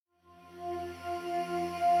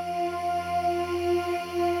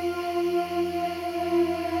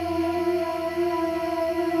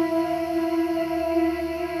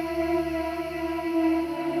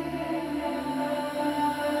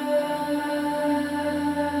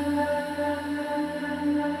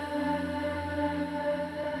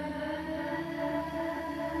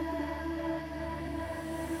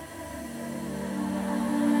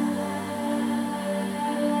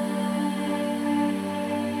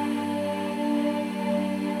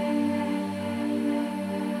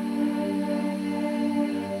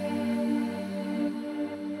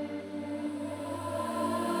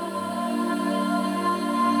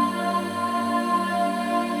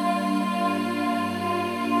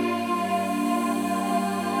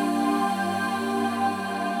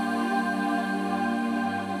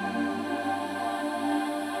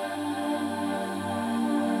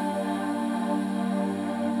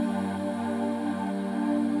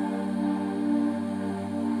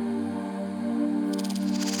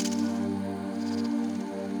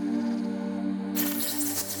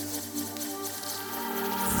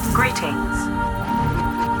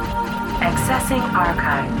Accessing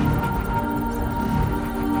archive.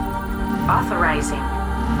 Authorizing.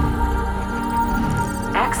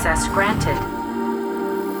 Access granted.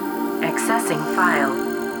 Accessing file.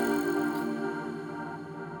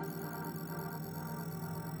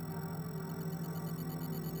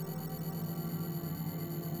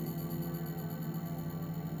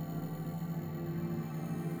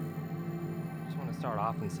 Start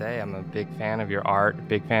off and say I'm a big fan of your art,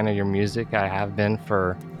 big fan of your music. I have been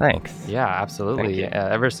for Thanks. Yeah, absolutely. Thank you.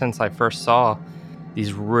 Ever since I first saw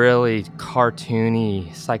these really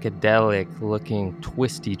cartoony, psychedelic looking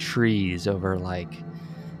twisty trees over like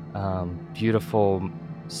beautiful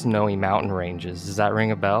snowy mountain ranges. Does that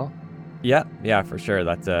ring a bell? Yeah, for sure.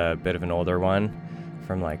 That's a bit of an older one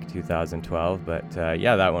from like 2012, but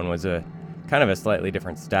yeah, that one was a kind of a slightly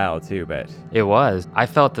different style too, but It was. I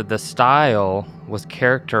felt that the style was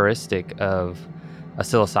characteristic of a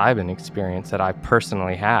psilocybin experience that I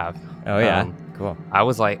personally have. oh yeah, cool. I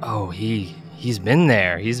was like, oh, he's been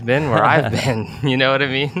there. He's been where I've been. You know what I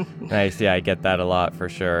mean? Nice. Yeah, I get that a lot for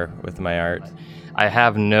sure with my art. I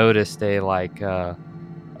have noticed a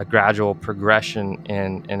gradual progression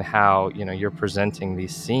in how you're presenting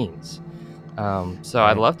these scenes. So I'd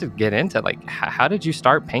Right. love to get into like how did you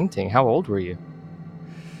start painting? How old were you?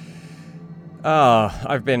 Oh,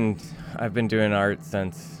 I've been doing art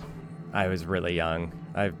since I was really young.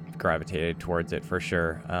 I've gravitated towards it for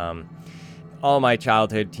sure. All my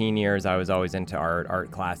childhood, teen years, I was always into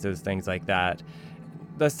art classes, things like that.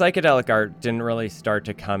 The psychedelic art didn't really start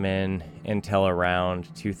to come in until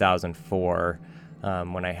around 2004,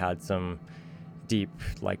 when I had some deep,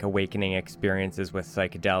 like, awakening experiences with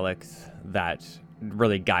psychedelics that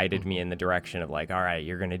really guided me in the direction of like, all right,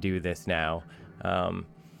 you're going to do this now.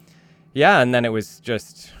 Yeah, and then it was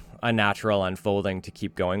just a natural unfolding to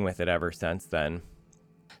keep going with it ever since then.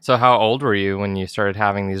 So how old were you when you started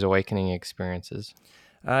having these awakening experiences?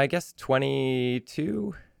 I guess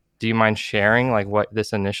 22. Do you mind sharing like what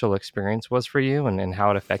this initial experience was for you and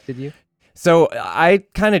how it affected you? So I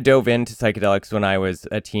kind of dove into psychedelics when I was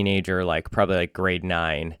a teenager, like probably like grade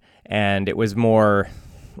 9. And it was more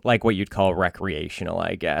like what you'd call recreational,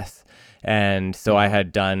 I guess. And so I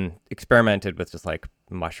had experimented with just like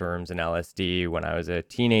mushrooms and LSD when I was a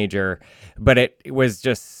teenager, but it was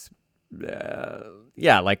just,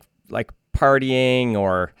 like partying,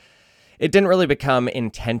 or it didn't really become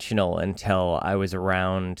intentional until I was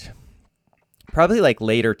around probably like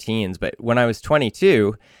later teens. But when I was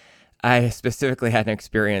 22, I specifically had an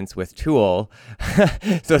experience with Tool.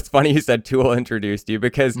 So it's funny you said Tool introduced you,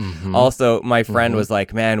 because also my friend was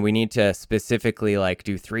like, man, we need to specifically like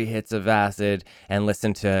do 3 hits of acid and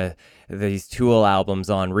listen to these Tool albums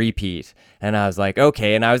on repeat. And I was like,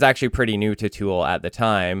 okay. And I was actually pretty new to Tool at the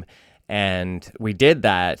time. And we did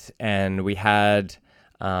that, and we had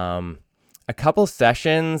a couple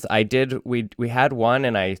sessions. We had one,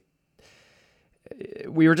 and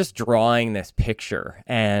we were just drawing this picture,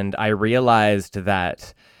 and I realized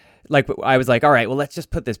that, like, I was like, all right, well, let's just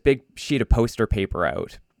put this big sheet of poster paper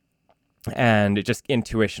out. And it just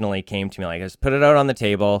intuitionally came to me, like, just put it out on the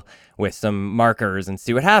table with some markers and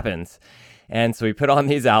see what happens. And so we put on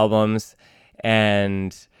these albums,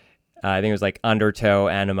 and I think it was like Undertow,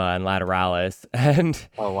 Anima, and Lateralis. And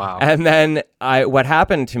Oh, wow. And then what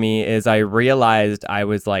happened to me is I realized I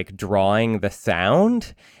was like drawing the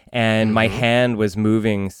sound, and my hand was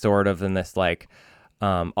moving sort of in this like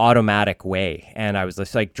automatic way. And I was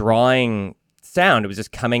just like drawing sound. It was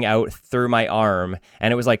just coming out through my arm,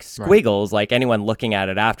 and it was like squiggles. Like anyone looking at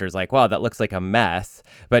it after is like, wow, that looks like a mess.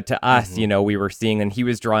 But to us, we were seeing, and he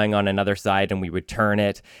was drawing on another side, and we would turn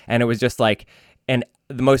it. And it was just like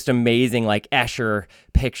the most amazing like Escher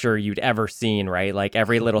picture you'd ever seen, right? Like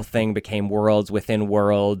every little thing became worlds within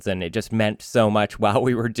worlds, and it just meant so much while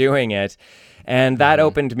we were doing it. And that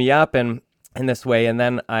opened me up in this way. And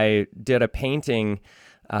then I did a painting.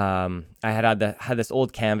 I had this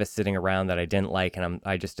old canvas sitting around that I didn't like, and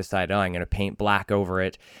I just decided, I'm going to paint black over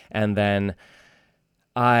it. And then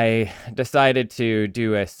I decided to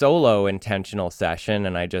do a solo intentional session,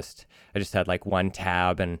 and I just had like one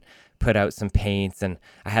tab and put out some paints, and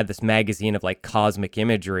I had this magazine of like cosmic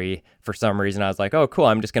imagery. For some reason I was like, oh cool,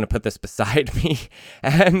 I'm just going to put this beside me.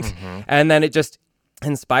 And then it just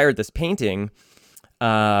inspired this painting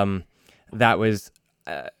that was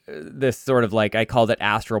this sort of like, I called it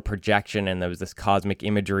astral projection, and there was this cosmic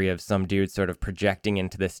imagery of some dude sort of projecting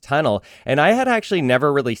into this tunnel. And I had actually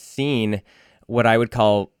never really seen what I would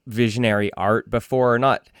call visionary art before,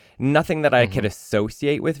 nothing that I could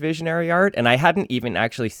associate with visionary art. And I hadn't even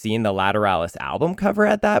actually seen the Lateralis album cover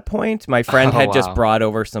at that point. My friend had just brought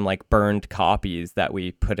over some like burned copies that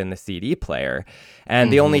we put in the CD player.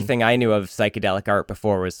 And the only thing I knew of psychedelic art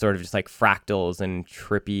before was sort of just like fractals and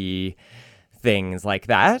trippy things like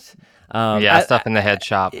that. Stuff in the head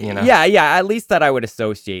shop, you know? Yeah, at least that I would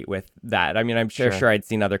associate with that. I mean, I'm sure I'd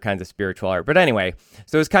seen other kinds of spiritual art. But anyway,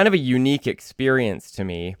 so it was kind of a unique experience to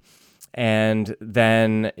me. And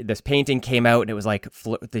then this painting came out and it was like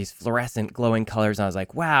these fluorescent glowing colors. And I was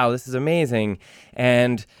like, wow, this is amazing.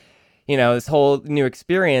 And, you know, this whole new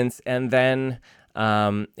experience. And then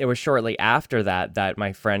it was shortly after that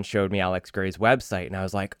my friend showed me Alex Grey's website. And I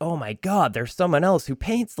was like, oh my God, there's someone else who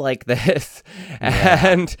paints like this.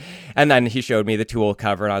 Yeah. And then he showed me the Tool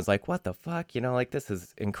cover and I was like, what the fuck? You know, like this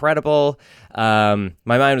is incredible. My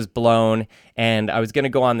mind was blown. And I was going to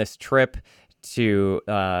go on this trip to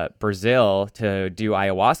Brazil to do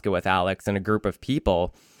ayahuasca with Alex and a group of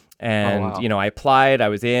people. And, you know, I applied, I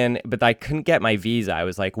was in, but I couldn't get my visa. I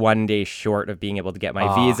was like 1 day short of being able to get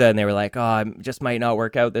my visa. And they were like, oh, it just might not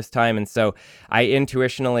work out this time. And so I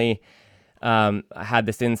intuitionally had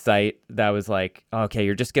this insight that was like, okay,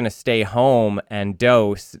 you're just going to stay home and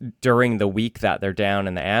dose during the week that they're down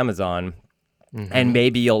in the Amazon. And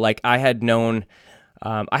maybe you'll like, I had known...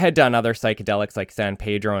 I had done other psychedelics like San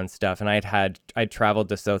Pedro and stuff, and I'd traveled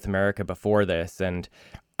to South America before this, and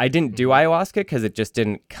I didn't do ayahuasca because it just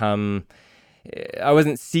didn't come. I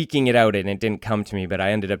wasn't seeking it out, and it didn't come to me. But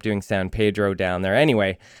I ended up doing San Pedro down there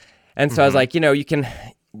anyway, and so I was like, you know,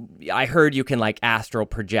 I heard you can like astral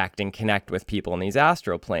project and connect with people in these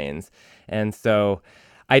astral planes, and so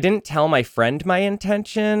I didn't tell my friend my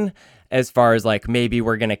intention. As far as like, maybe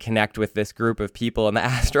we're going to connect with this group of people in the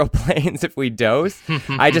astral planes if we dose.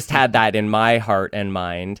 I just had that in my heart and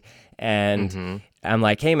mind. And I'm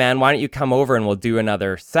like, hey man, why don't you come over and we'll do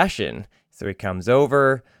another session? So he comes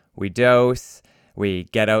over, we dose, we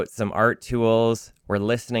get out some art tools, we're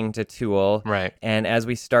listening to Tool. Right. And as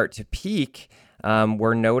we start to peak,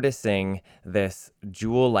 we're noticing this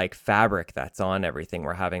jewel-like fabric that's on everything.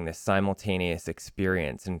 We're having this simultaneous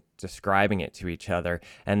experience and describing it to each other,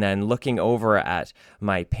 and then looking over at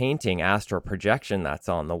my painting astral projection that's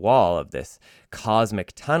on the wall of this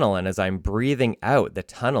cosmic tunnel. And as I'm breathing out, the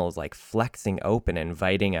tunnel's like flexing open,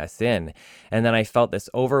 inviting us in. And then I felt this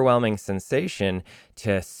overwhelming sensation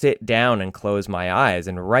to sit down and close my eyes.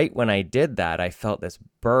 And right when I did that, I felt this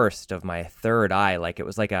burst of my third eye, like it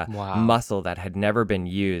was like a muscle that had never been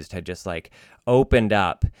used, had just like opened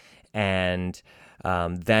up. And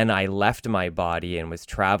then I left my body and was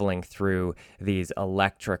traveling through these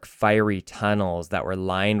electric fiery tunnels that were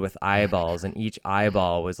lined with eyeballs, and each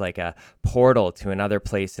eyeball was like a portal to another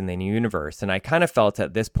place in the universe. And I kind of felt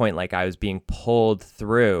at this point like I was being pulled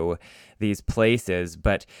through these places,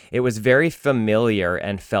 but it was very familiar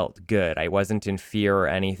and felt good. I wasn't in fear or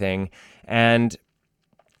anything. And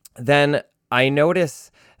then I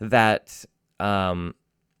noticed that then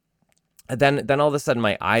all of a sudden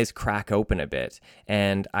my eyes crack open a bit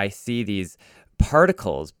and I see these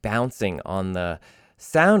particles bouncing on the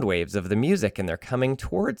sound waves of the music, and they're coming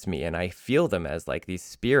towards me, and I feel them as like these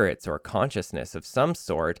spirits or consciousness of some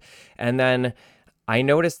sort. And then I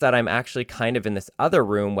notice that I'm actually kind of in this other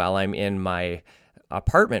room while I'm in my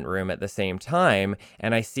apartment room at the same time,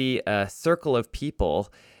 and I see a circle of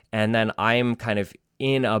people, and then I'm kind of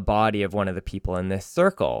in a body of one of the people in this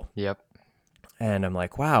circle. Yep. And I'm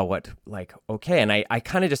like, wow, what, like, okay. And I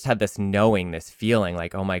kind of just had this knowing, this feeling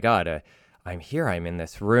like, oh my God, I'm here. I'm in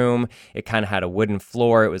this room. It kind of had a wooden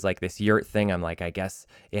floor. It was like this yurt thing. I'm like, I guess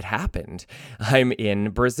it happened. I'm in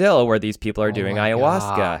Brazil where these people are doing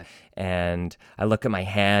ayahuasca. God. And I look at my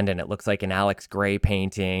hand and it looks like an Alex Grey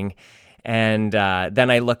painting. And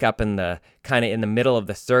then I look up in the kind of in the middle of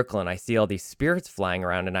the circle and I see all these spirits flying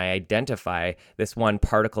around, and I identify this one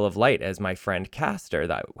particle of light as my friend Castor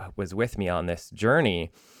that was with me on this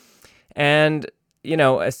journey. And, you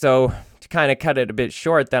know, so to kind of cut it a bit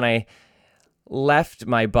short, then I left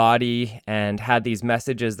my body and had these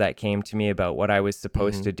messages that came to me about what I was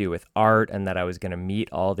supposed to do with art, and that I was going to meet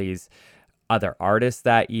all these other artists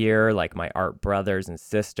that year, like my art brothers and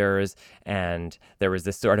sisters, and there was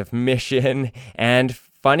this sort of mission. And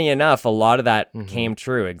funny enough, a lot of that came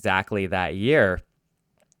true exactly that year.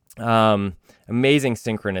 Amazing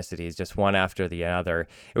synchronicities, just one after the other.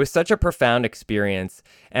 It was such a profound experience.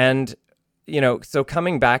 And, you know, so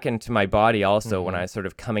coming back into my body also, when I was sort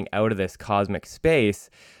of coming out of this cosmic space,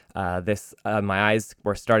 my eyes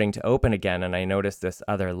were starting to open again, and I noticed this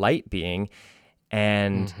other light being.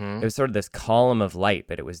 And it was sort of this column of light,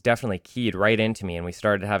 but it was definitely keyed right into me. And we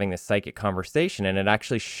started having this psychic conversation, and it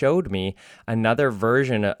actually showed me another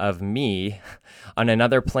version of me on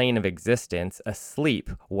another plane of existence asleep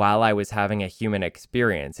while I was having a human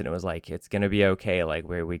experience. And it was like, it's going to be okay. Like,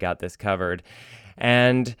 we got this covered.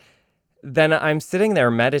 And then I'm sitting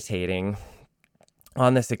there meditating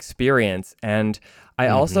on this experience. And I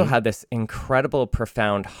also had this incredible,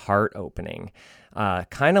 profound heart opening.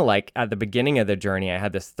 Kind of like at the beginning of the journey, I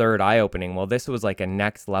had this third eye opening. Well, this was like a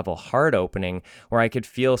next level heart opening where I could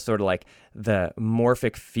feel sort of like the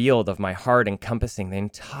morphic field of my heart encompassing the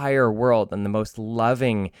entire world in the most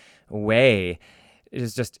loving way. It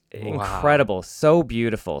is just incredible. So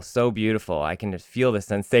beautiful. So beautiful. I can just feel the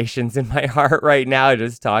sensations in my heart right now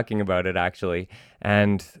just talking about it, actually.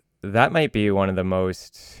 And that might be one of the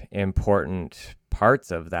most important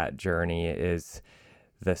parts of that journey is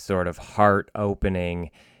the sort of heart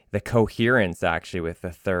opening, the coherence actually with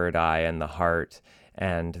the third eye and the heart,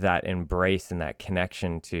 and that embrace and that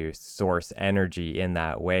connection to source energy in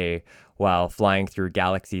that way while flying through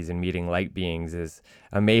galaxies and meeting light beings is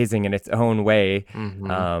amazing in its own way.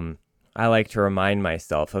 I like to remind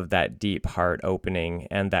myself of that deep heart opening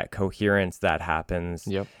and that coherence that happens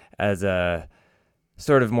as a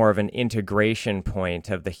sort of more of an integration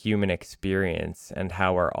point of the human experience and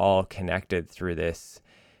how we're all connected through this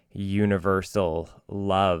universal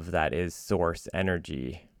love that is source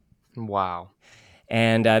energy. Wow.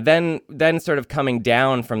 And then sort of coming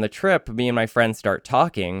down from the trip, me and my friends start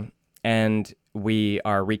talking, and we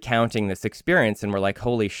are recounting this experience, and we're like,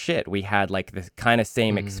 holy shit, we had like this kind of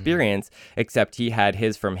same experience, except he had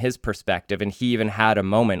his from his perspective. And he even had a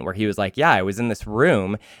moment where he was like, yeah, I was in this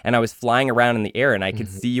room and I was flying around in the air and I could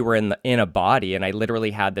see you were in a body. And I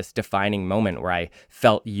literally had this defining moment where I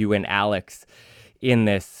felt you and Alex in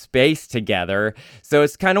this space together. So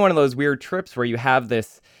it's kind of one of those weird trips where you have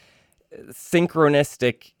this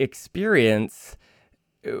synchronistic experience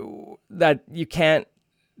that you can't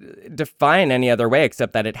define any other way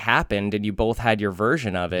except that it happened and you both had your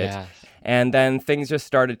version of it. Yeah. And then things just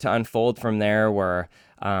started to unfold from there where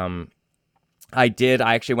I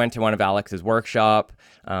actually went to one of Alex's workshop,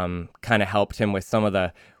 kind of helped him with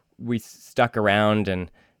we stuck around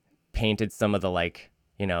and painted some of the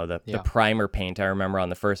the primer paint I remember on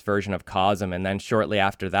the first version of Cosm. And then shortly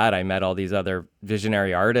after that, I met all these other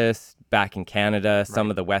visionary artists back in Canada, some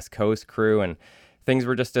of the West Coast crew, and things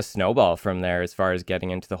were just a snowball from there as far as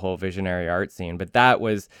getting into the whole visionary art scene. But that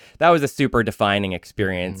was a super defining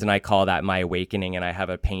experience. And I call that my awakening, and I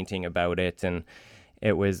have a painting about it. And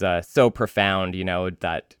it was so profound,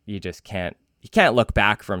 that you can't look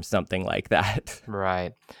back from something like that.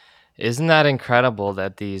 Right. Isn't that incredible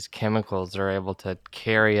that these chemicals are able to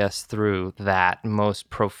carry us through that most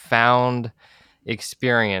profound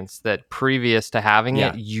experience that previous to having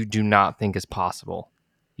it, you do not think is possible?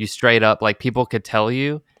 You straight up, like, people could tell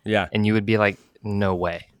you, and you would be like, no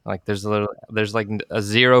way. Like, there's like a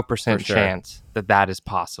 0% chance that is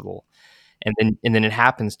possible. And then it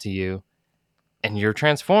happens to you and you're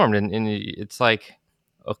transformed. And it's like,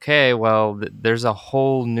 okay, well, there's a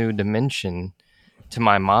whole new dimension to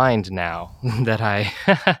my mind now that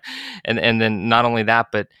and then not only that,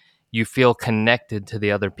 but you feel connected to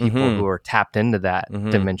the other people who are tapped into that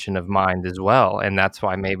dimension of mind as well. And that's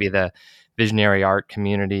why maybe the visionary art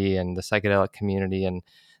community and the psychedelic community and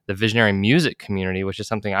the visionary music community, which is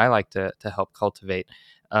something I like to help cultivate,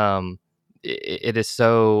 it is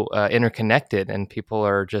so interconnected, and people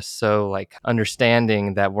are just so like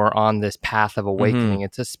understanding that we're on this path of awakening.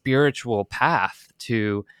 It's a spiritual path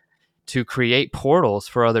to create portals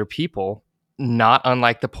for other people, not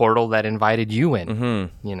unlike the portal that invited you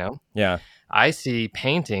in, Yeah. I see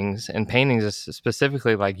paintings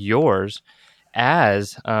specifically like yours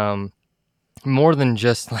as more than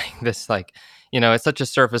just like this, like, it's such a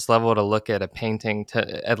surface level to look at a painting,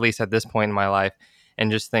 to at least at this point in my life,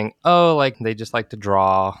 and just think, oh, like they just like to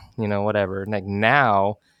draw, whatever. Like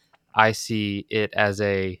now I see it as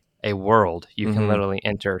a world you can literally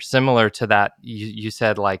enter, similar to that you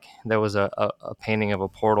said, like there was a painting of a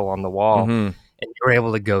portal on the wall and you were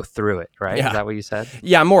able to go through it, right? Is that what you said?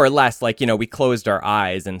 Yeah, more or less. Like, we closed our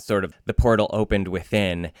eyes and sort of the portal opened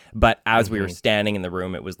within, but as we were standing in the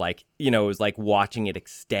room, it was like, it was like watching it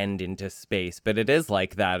extend into space. But it is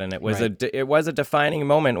like that, and it was it was a defining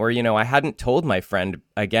moment where, I hadn't told my friend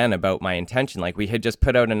again about my intention. Like, we had just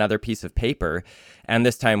put out another piece of paper, and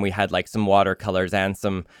this time we had like some watercolors and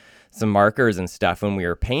some markers and stuff when we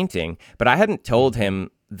were painting, but I hadn't told him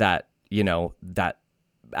that, that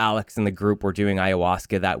Alex and the group were doing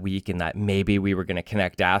ayahuasca that week and that maybe we were going to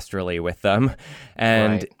connect astrally with them.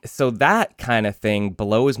 And Right. so that kind of thing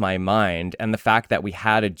blows my mind. And the fact that we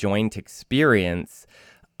had a joint experience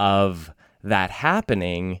of that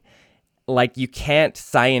happening, like you can't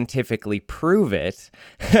scientifically prove it,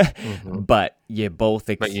 but you both,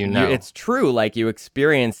 But you know. it's true. Like you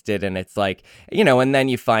experienced it, and it's like, and then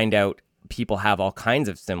you find out people have all kinds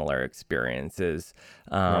of similar experiences.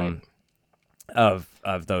 Right. Of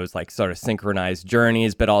those like sort of synchronized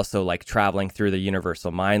journeys, but also like traveling through the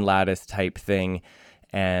universal mind lattice type thing.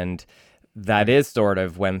 And that is sort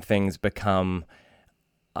of when things become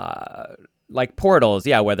like portals,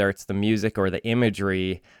 yeah, whether it's the music or the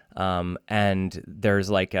imagery. And there's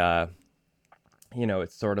like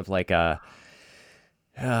it's sort of like a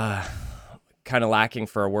kind of lacking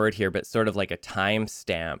for a word here, but sort of like a time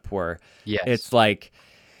stamp where Yes. it's like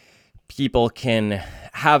people can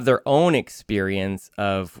have their own experience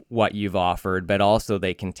of what you've offered, but also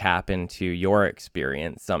they can tap into your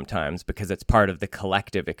experience sometimes because it's part of the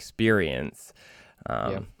collective experience.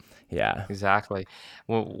 Yeah. Exactly.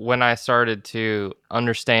 Well, when I started to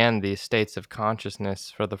understand these states of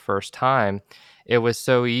consciousness for the first time, it was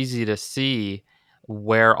so easy to see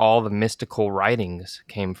where all the mystical writings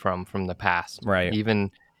came from the past. Right.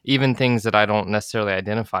 Even things that I don't necessarily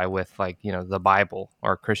identify with, like, the Bible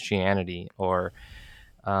or Christianity or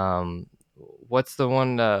what's the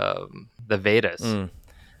one, the Vedas.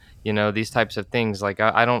 These types of things. Like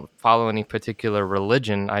I don't follow any particular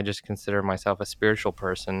religion. I just consider myself a spiritual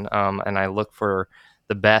person, and I look for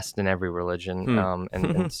the best in every religion,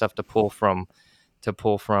 and stuff to pull from,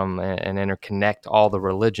 and interconnect all the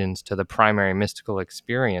religions to the primary mystical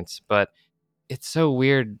experience. But it's so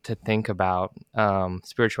weird to think about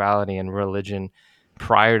spirituality and religion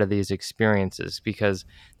prior to these experiences, because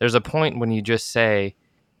there's a point when you just say,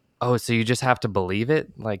 oh, so you just have to believe it?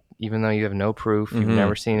 Like, even though you have no proof, you've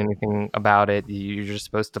never seen anything about it, you're just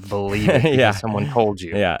supposed to believe it because Yeah. someone told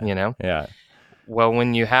you, Yeah. you know? Yeah. Well,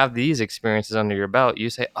 when you have these experiences under your belt,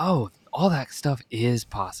 you say, oh, all that stuff is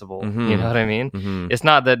possible. You know what I mean? It's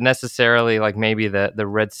not that necessarily like maybe the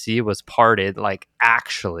Red Sea was parted, like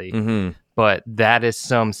actually, but that is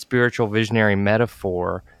some spiritual visionary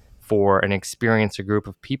metaphor for an experience a group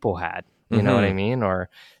of people had. You know what I mean? Or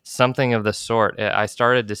something of the sort. I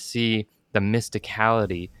started to see the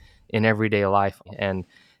mysticality in everyday life and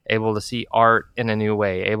able to see art in a new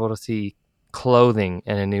way, able to see clothing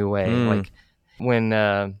in a new way. Like when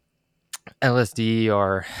LSD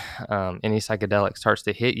or any psychedelic starts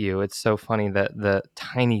to hit you, it's so funny that the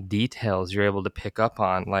tiny details you're able to pick up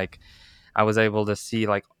on. Like I was able to see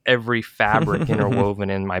like every fabric interwoven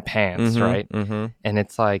in my pants, right? And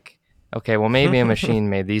it's like, okay, well, maybe a machine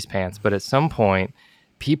made these pants, but at some point,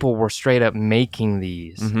 people were straight up making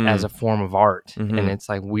these as a form of art. And it's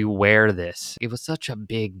like, we wear this. It was such a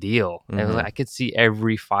big deal. It was like, I could see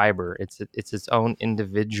every fiber. It's its own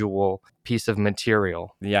individual piece of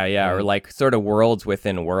material. Yeah, or like sort of worlds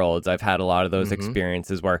within worlds. I've had a lot of those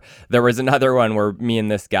experiences where there was another one where me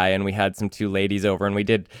and this guy, and we had some two ladies over,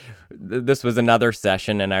 and this was another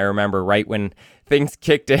session, and I remember right when things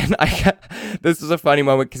kicked in, this was a funny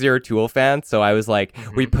moment because you're a Tool fan, so I was like,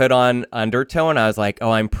 we put on Undertow, and I was like,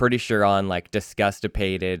 oh, I'm pretty sure on like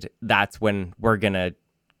Disgustipated, that's when we're gonna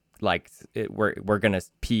like we're gonna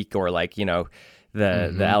peak, or like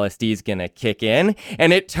the LSD's gonna kick in,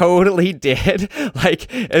 and it totally did.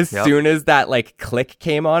 Like as soon as that like click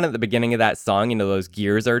came on at the beginning of that song, those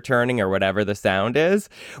gears are turning or whatever the sound is,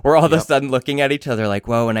 we're all of a sudden looking at each other like,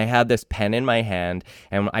 whoa. And I had this pen in my hand,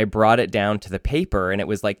 and I brought it down to the paper, and it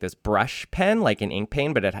was like this brush pen, like an ink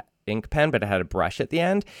pen, but it had a brush at the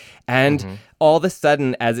end. And all of a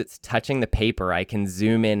sudden, as it's touching the paper, I can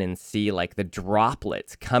zoom in and see like the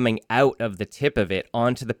droplets coming out of the tip of it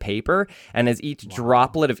onto the paper. And as each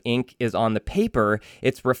droplet of ink is on the paper,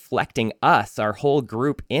 it's reflecting us, our whole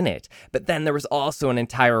group, in it. But then there was also an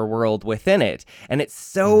entire world within it. And it's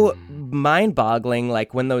so mind-boggling,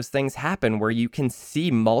 like when those things happen where you can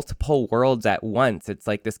see multiple worlds at once. It's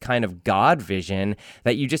like this kind of God vision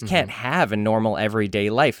that you just can't have in normal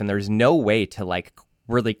everyday life. And there's no way to like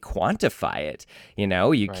really quantify it.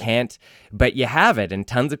 You can't, but you have it. And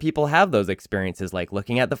tons of people have those experiences, like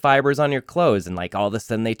looking at the fibers on your clothes, and like all of a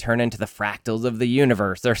sudden they turn into the fractals of the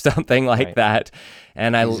universe or something like that.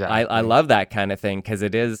 And I love that kind of thing, because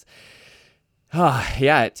it is,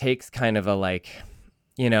 it takes kind of a like,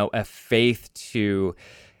 a faith to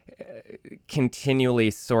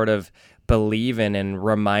continually sort of believe in and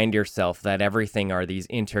remind yourself that everything are these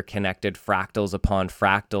interconnected fractals upon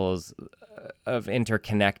fractals of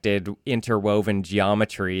interconnected, interwoven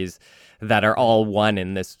geometries that are all one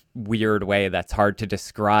in this weird way that's hard to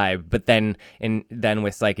describe. But then with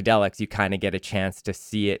psychedelics, you kind of get a chance to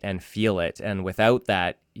see it and feel it. And without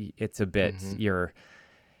that, it's a bit, you're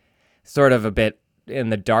sort of a bit in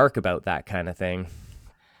the dark about that kind of thing.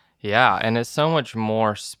 Yeah, and it's so much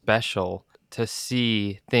more special to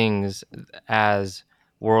see things as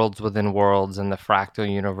worlds within worlds in the fractal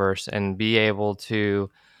universe and be able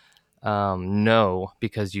to know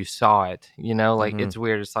because you saw it. Like it's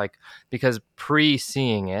weird. It's like because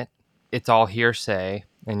pre-seeing it, it's all hearsay,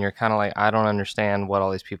 and you're kind of like, I don't understand what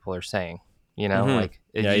all these people are saying. Like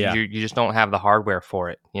you just don't have the hardware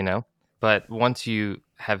for it. But once you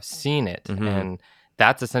have seen it and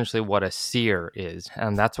that's essentially what a seer is.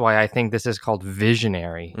 And that's why I think this is called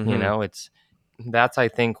visionary. That's, I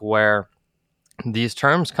think, where these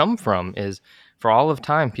terms come from is for all of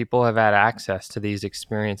time, people have had access to these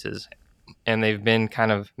experiences and they've been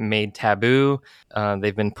kind of made taboo.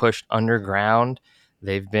 They've been pushed underground.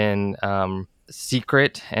 They've been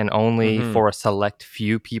secret and only for a select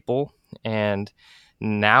few people. And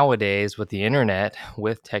nowadays with the internet,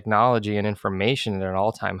 with technology and information at an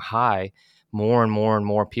all-time high, more and more and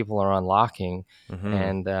more people are unlocking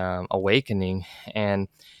and awakening. And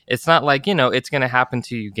it's not like, it's going to happen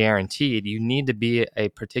to you guaranteed. You need to be a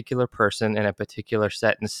particular person in a particular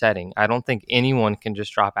set and setting. I don't think anyone can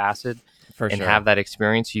just drop acid and have that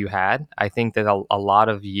experience you had. I think that a lot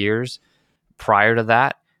of years prior to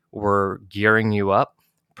that were gearing you up,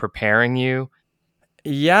 preparing you.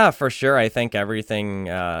 Yeah, for sure. I think everything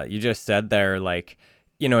you just said there, like,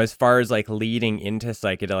 as far as like leading into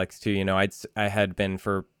psychedelics too, I had been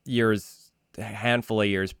for years, a handful of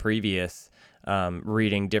years previous,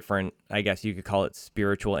 reading different, I guess you could call it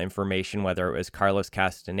spiritual information, whether it was Carlos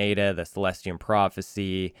Castaneda, the Celestian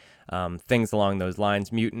Prophecy, things along those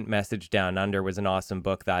lines. Mutant Message Down Under was an awesome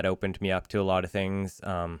book that opened me up to a lot of things.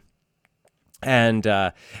 And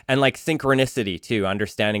like synchronicity too,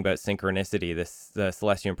 understanding about synchronicity. The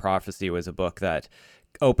Celestian Prophecy was a book that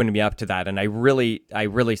opened me up to that, and I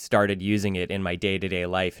really started using it in my day-to-day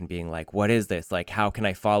life and being like, what is this? Like, how can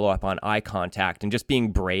I follow up on eye contact, and just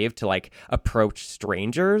being brave to like approach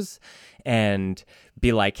strangers and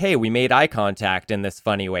be like, hey, we made eye contact in this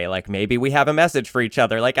funny way, like maybe we have a message for each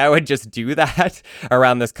other. Like I would just do that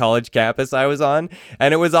around this college campus I was on,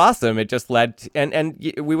 and it was awesome. It just led to, and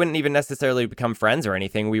we wouldn't even necessarily become friends or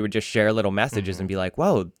anything. We would just share little messages and be like,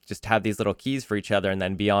 whoa, just have these little keys for each other and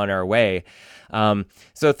then be on our way.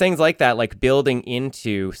 So things like that, like building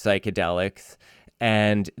into psychedelics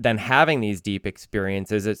and then having these deep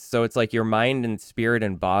experiences. It's like your mind and spirit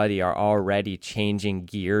and body are already changing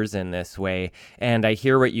gears in this way. And I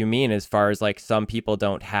hear what you mean as far as like some people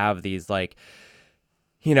don't have these like,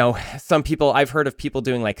 some people, I've heard of people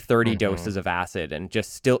doing like 30 doses of acid and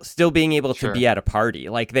just still being able to be at a party.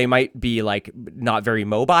 Like they might be like not very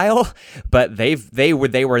mobile, but they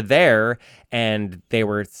were there and they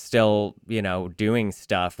were still, doing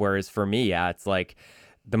stuff. Whereas for me, it's like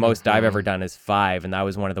the most I've ever done is 5. And that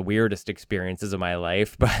was one of the weirdest experiences of my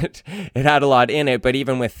life, but it had a lot in it. But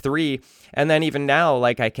even with 3, and then even now,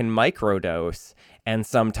 like I can microdose. And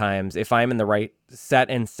sometimes if I'm in the right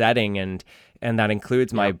set and setting and that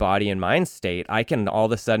includes my body and mind state, I can all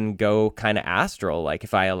of a sudden go kind of astral, like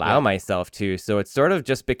if I allow myself to. So it's sort of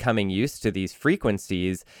just becoming used to these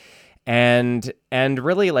frequencies. And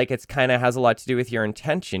really, like, it's kind of has a lot to do with your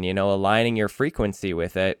intention, aligning your frequency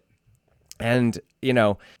with it. And,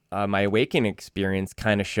 my awakening experience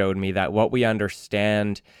kind of showed me that what we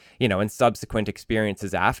understand, in subsequent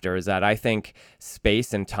experiences after, is that I think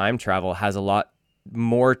space and time travel has a lot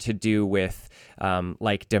more to do with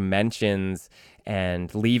like dimensions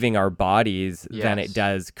and leaving our bodies than it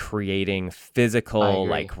does creating physical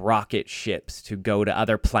like rocket ships to go to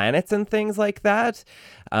other planets and things like that.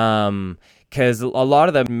 Because a lot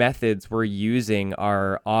of the methods we're using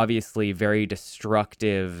are obviously very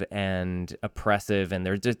destructive and oppressive, and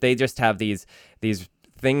they just have these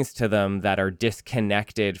things to them that are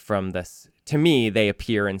disconnected from this. To me, they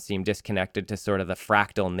appear and seem disconnected to sort of the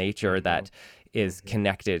fractal nature that is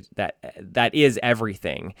connected, that is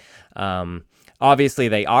everything. Obviously,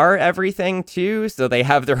 they are everything too, so they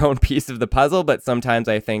have their own piece of the puzzle, but sometimes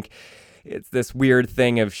I think it's this weird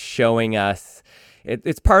thing of showing us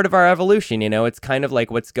it's part of our evolution, It's kind of like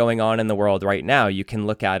what's going on in the world right now. You can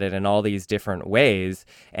look at it in all these different ways,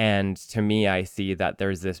 and to me, I see that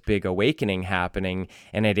there's this big awakening happening,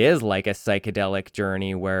 and it is like a psychedelic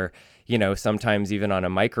journey where, sometimes even on a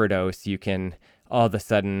microdose, you can all of a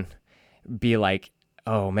sudden be like,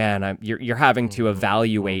 oh man, you're having to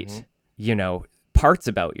evaluate, parts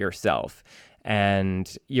about yourself.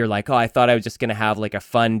 and you're like, oh, I thought I was just going to have like a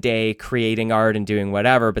fun day creating art and doing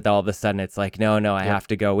whatever, but all of a sudden it's like, no, I have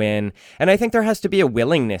to go in. And I think there has to be a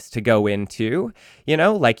willingness to go in too,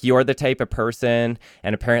 like you're the type of person,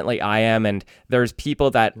 and apparently I am, and there's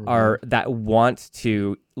people that are that want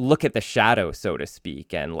to look at the shadow, so to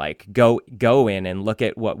speak, and like go in and look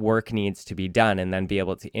at what work needs to be done and then be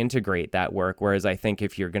able to integrate that work. Whereas I think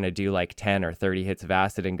if you're going to do like 10 or 30 hits of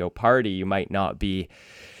acid and go party, you might not be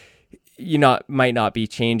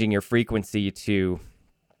changing your frequency to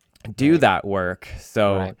do that work.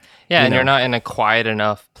 So and you're not in a quiet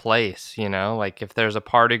enough place, like if there's a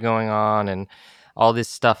party going on and all this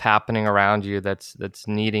stuff happening around you that's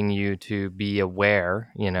needing you to be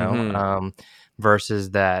aware, versus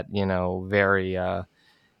that, very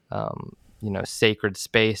sacred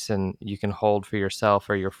space, and you can hold for yourself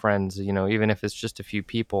or your friends, even if it's just a few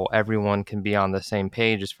people, everyone can be on the same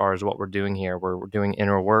page as far as what we're doing here. We're doing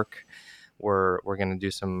inner work. We're going to do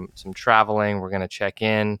some traveling. We're going to check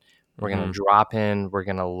in. We're going to drop in. We're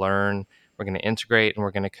going to learn. We're going to integrate, and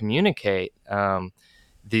we're going to communicate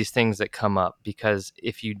these things that come up. Because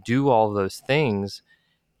if you do all those things,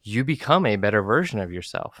 you become a better version of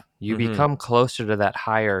yourself. You become closer to that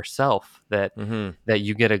higher self that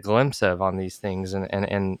you get a glimpse of on these things,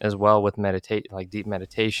 and as well with like deep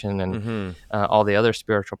meditation and all the other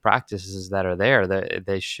spiritual practices that are there. That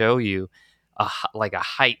they show you a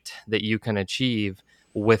height that you can achieve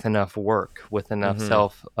with enough work, with enough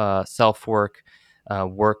self work,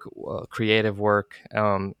 creative work,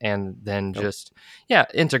 and then just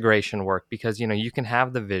integration work. Because you can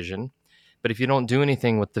have the vision, but if you don't do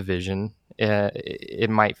anything with the vision, it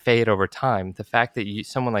might fade over time. The fact that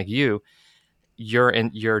someone like you're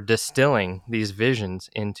distilling these visions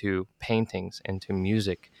into paintings, into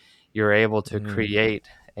music, you're able to create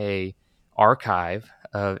a archive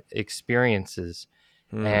of experiences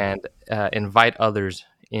and invite others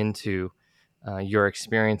into your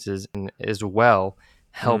experiences, and as well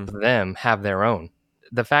help them have their own.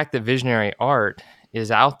 The fact that visionary art is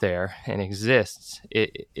out there and exists,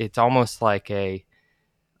 it's almost like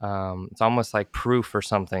it's almost like proof or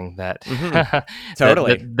something that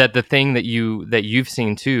Totally that the thing that you've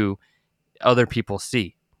seen too, other people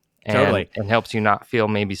see, and helps you not feel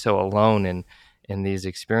maybe so alone in these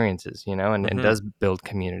experiences, and does build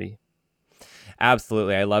community.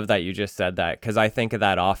 Absolutely. I love that you just said that, because I think of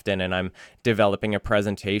that often, and I'm developing a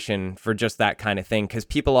presentation for just that kind of thing, because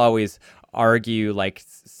people always argue, like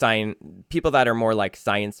people that are more like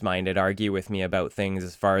science minded argue with me about things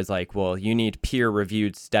as far as like, well, you need peer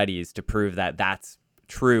reviewed studies to prove that that's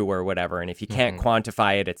true or whatever. And if you can't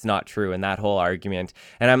quantify it, it's not true. And that whole argument.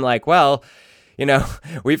 And I'm like, well,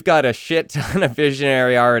 we've got a shit ton of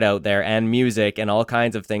visionary art out there, and music and all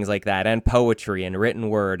kinds of things like that, and poetry and written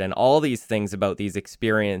word and all these things about these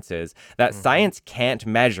experiences that science can't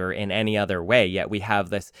measure in any other way. Yet we have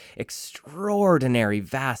this extraordinary,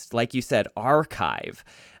 vast, like you said, archive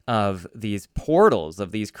of these portals,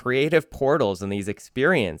 of these creative portals and these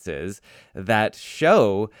experiences that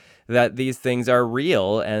show that these things are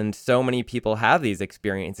real, and so many people have these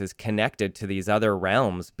experiences connected to these other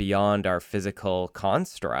realms beyond our physical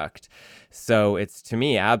construct. So it's, to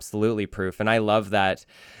me, absolutely proof. And I love that.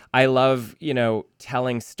 I love,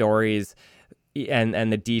 telling stories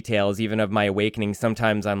and the details even of my awakening.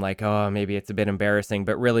 Sometimes I'm like, oh, maybe it's a bit embarrassing,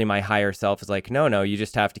 but really my higher self is like, no, you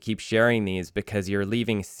just have to keep sharing these, because you're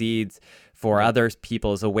leaving seeds for other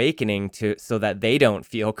people's awakening so that they don't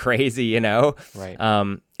feel crazy,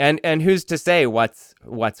 Right. And who's to say what's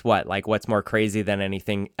what, like what's more crazy than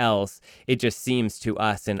anything else? It just seems to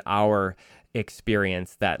us in our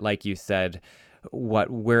experience that, like you said,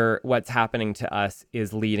 what's happening to us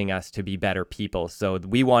is leading us to be better people. So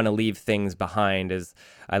we want to leave things behind. As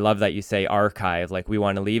I love that you say archive, like we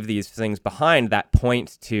want to leave these things behind that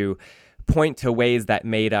point to ways that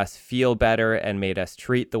made us feel better and made us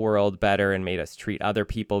treat the world better and made us treat other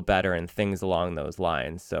people better and things along those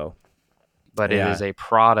lines. So but it is a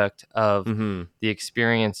product of the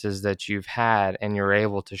experiences that you've had, and you're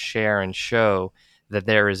able to share and show that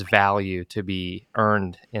there is value to be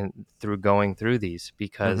earned through going through these.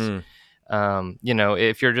 Because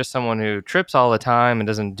if you're just someone who trips all the time and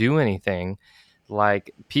doesn't do anything,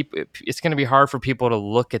 like people, it's going to be hard for people to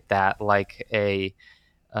look at that like an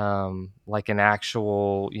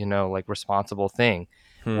actual like responsible thing.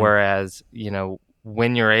 Whereas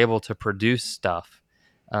when you're able to produce stuff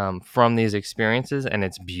from these experiences, and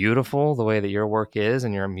it's beautiful the way that your work is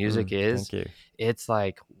and your music is, thank you. It's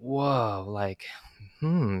like, whoa, like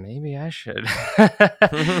maybe I should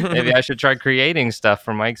try creating stuff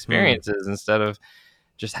from my experiences instead of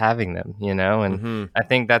just having them, and Mm-hmm. I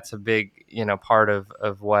think that's a big, part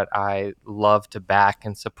of what I love to back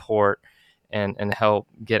and support and help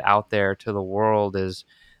get out there to the world is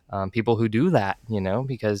people who do that,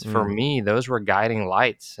 because for me, those were guiding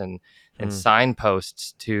lights and Mm-hmm.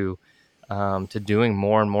 signposts to doing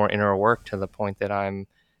more and more inner work to the point that I'm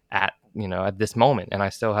at this moment, and I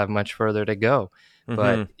still have much further to go.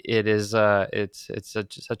 But Mm-hmm. it is it's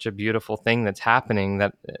such a beautiful thing that's happening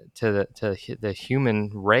that to the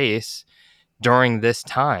human race during this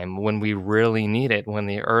time when we really need it, when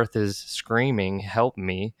the earth is screaming, "Help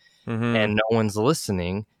me," Mm-hmm. and no one's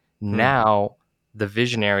listening. Hmm. Now the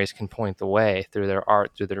visionaries can point the way through their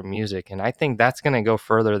art, through their music, and I think that's going to go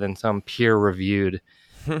further than some peer-reviewed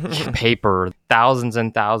paper. Thousands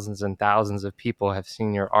and thousands and thousands of people have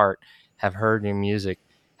seen your art, have heard your music,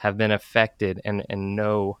 have been affected, and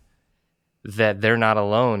know that they're not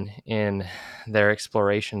alone in their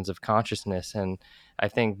explorations of consciousness. And I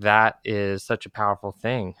think that is such a powerful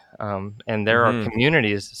thing. And there are Mm-hmm.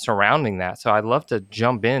 communities surrounding that. So I'd love to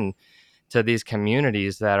jump in to these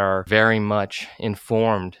communities that are very much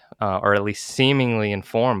informed, or at least seemingly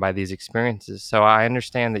informed by these experiences. So I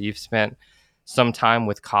understand that you've spent some time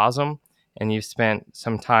with Cosm and you've spent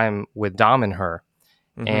some time with Dom and her.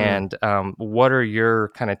 Mm-hmm. And what are your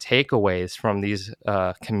kind of takeaways from these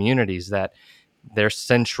communities that their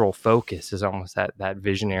central focus is almost that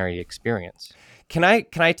visionary experience? Can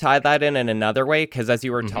I tie that in another way? Because as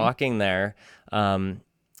you were Hmm. talking there, um,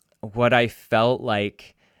 what I felt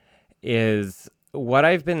like is what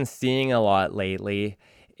I've been seeing a lot lately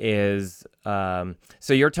is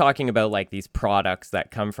so you're talking about like these products that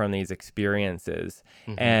come from these experiences,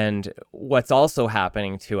 Hmm. and what's also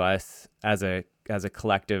happening to us as a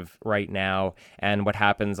collective right now, and what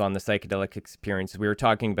happens on the psychedelic experience. We were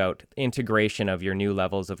talking about integration of your new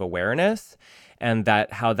levels of awareness, and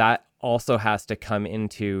that how that also has to come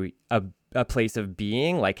into a place of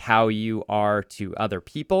being, like how you are to other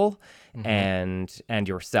people Hmm. and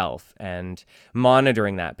yourself, and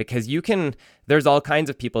monitoring that, because there's all kinds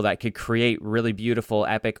of people that could create really beautiful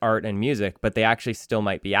epic art and music, but they actually still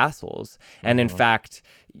might be assholes. And in Hmm. fact,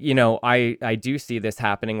 I do see this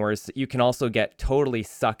happening, where you can also get totally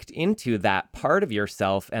sucked into that part of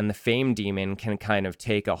yourself, and the fame demon can kind of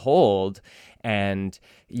take a hold, and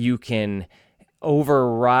you can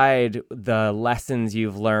override the lessons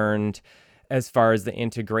you've learned as far as the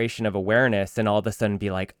integration of awareness, and all of a sudden be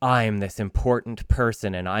like, I'm this important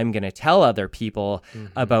person and I'm going to tell other people Hmm.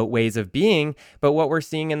 about ways of being. But what we're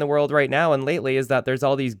seeing in the world right now and lately is that there's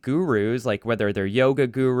all these gurus, like whether they're yoga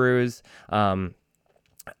gurus,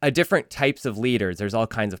 different types of leaders. There's all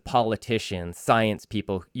kinds of politicians, science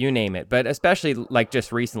people, you name it. But especially like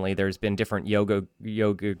just recently, there's been different yoga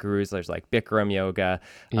gurus. There's like Bikram yoga,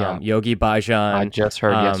 Yeah. Yogi I Bhajan. just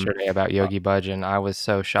heard Um, yesterday about Yogi Bhajan. I was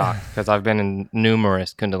so shocked because I've been in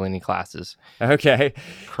numerous Kundalini classes. Okay.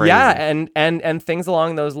 Yeah, Crazy. and things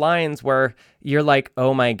along those lines where you're like,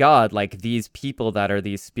 "Oh my God, like these people that are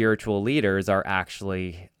these spiritual leaders are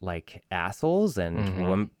actually like assholes, and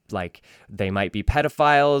Hmm. like they might be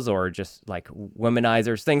pedophiles or just like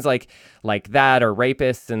womanizers, things like that, or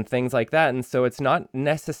rapists and things like that." And so it's not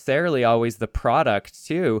necessarily always the product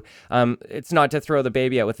too. It's not to throw the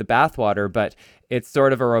baby out with the bathwater, but it's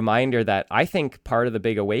sort of a reminder that I think part of the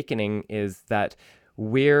big awakening is that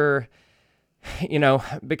we're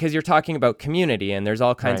because you're talking about community, and there's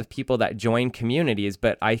all kinds Right. of people that join communities,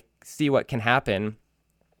 but I see what can happen.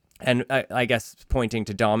 And I guess pointing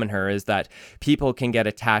to Dom and her is that people can get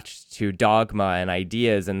attached to dogma and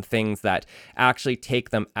ideas and things that actually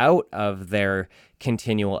take them out of their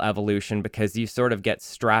continual evolution, because you sort of get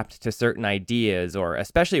strapped to certain ideas, or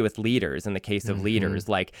especially with leaders, in the case of Hmm. leaders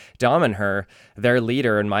like Dom and her, their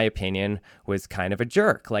leader, in my opinion, was kind of a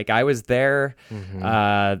jerk. Like I was there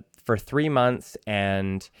Hmm. for 3 months,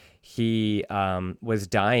 and he was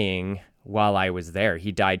dying while I was there.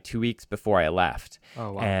 He died 2 weeks before I left.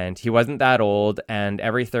 Oh, wow. And he wasn't that old. And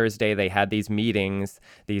every Thursday they had these meetings,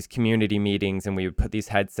 these community meetings, and we would put these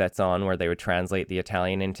headsets on where they would translate the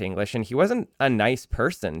Italian into English. And he wasn't a nice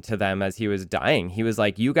person to them as he was dying. He was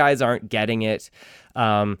like, "You guys aren't getting it.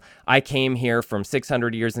 I came here from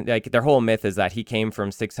 600 years." Like their whole myth is that he came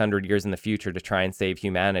from 600 years in the future to try and save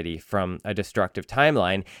humanity from a destructive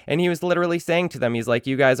timeline. And he was literally saying to them, he's like,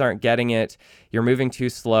 "You guys aren't getting it. You're moving too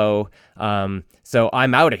slow. So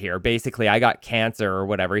I'm out of here." Basically, I got cancer or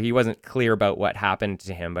whatever. He wasn't clear about what happened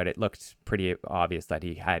to him, but it looked pretty obvious that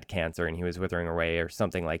he had cancer and he was withering away or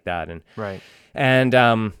something like that. Right. And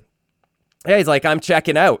yeah, he's like, "I'm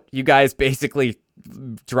checking out. You guys basically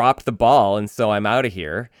dropped the ball, and so I'm out of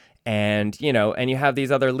here." And, and you have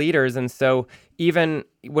these other leaders. And so even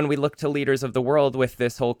when we look to leaders of the world with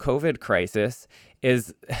this whole COVID crisis,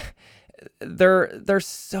 is there's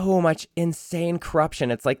so much insane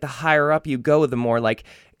corruption. It's like the higher up you go, the more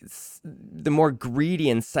the more greedy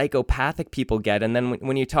and psychopathic people get. And then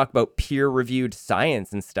when you talk about peer-reviewed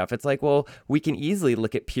science and stuff, it's like, well, we can easily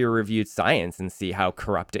look at peer-reviewed science and see how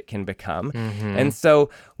corrupt it can become. Mm-hmm. And so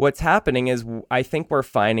what's happening is I think we're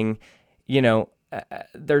finding,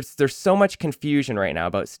 there's so much confusion right now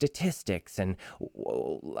about statistics, and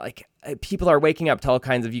people are waking up to all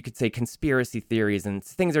kinds of, you could say, conspiracy theories, and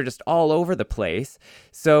things are just all over the place.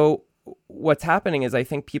 So what's happening is I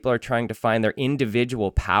think people are trying to find their individual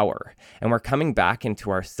power, and we're coming back into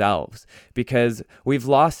ourselves because we've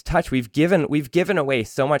lost touch. We've given away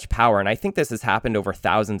so much power. And I think this has happened over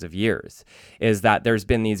thousands of years, is that there's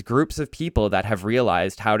been these groups of people that have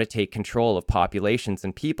realized how to take control of populations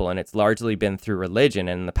and people. And it's largely been through religion.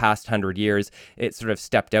 And in the past 100 years, it sort of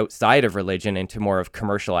stepped outside of religion into more of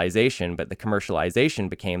commercialization, but the commercialization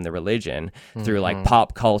became the religion through like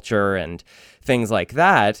pop culture and things like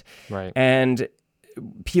that. Right. And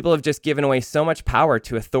people have just given away so much power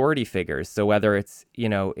to authority figures. So whether it's,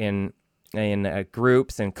 in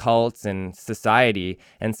groups and cults and society.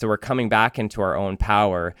 And so we're coming back into our own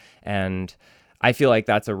power. And I feel like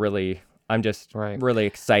that's I'm just really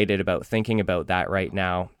excited about thinking about that right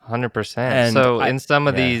now. 100%. And so in some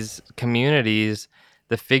of these communities,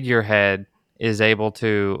 the figurehead is able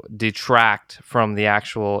to detract from the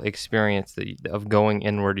actual experience of going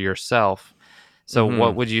inward yourself. So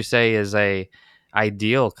what would you say is a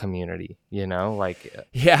ideal community,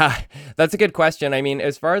 Yeah, that's a good question. I mean,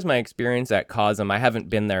 as far as my experience at COSM, I haven't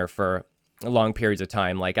been there for long periods of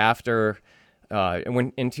time. Like after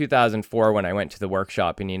when in 2004, when I went to the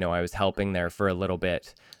workshop, and I was helping there for a little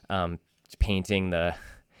bit, painting the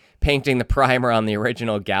primer on the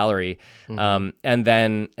original gallery, and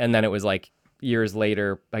then it was like years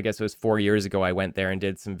later, I guess it was 4 years ago, I went there and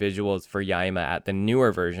did some visuals for Yaima at the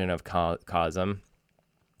newer version of COSM.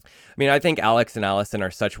 I mean, I think Alex and Allison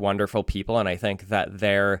are such wonderful people, and I think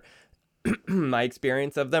that my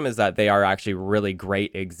experience of them is that they are actually really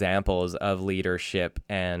great examples of leadership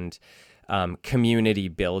and community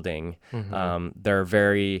building. They're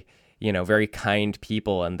very, very kind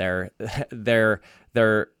people, and they're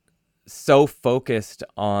so focused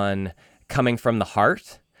on coming from the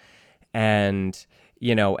heart and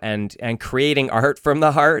creating art from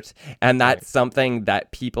the heart. And that's something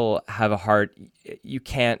that people have a heart. You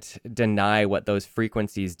can't deny what those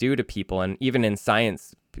frequencies do to people. And even in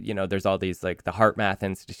science, there's all these like the Heart Math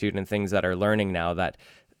Institute and things that are learning now that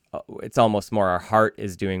it's almost more our heart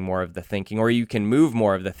is doing more of the thinking, or you can move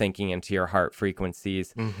more of the thinking into your heart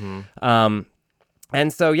frequencies.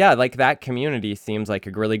 And so, yeah, like that community seems like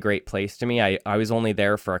a really great place to me. I was only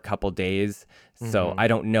there for a couple days, so I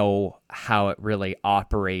don't know how it really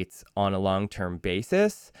operates on a long-term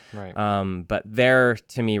basis. Right. But they're,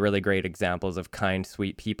 to me, really great examples of kind,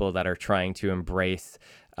 sweet people that are trying to embrace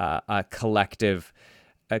a collective,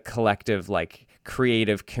 like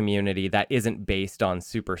creative community that isn't based on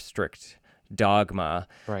super strict dogma.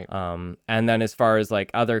 Right. And then as far as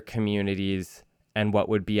like other communities and what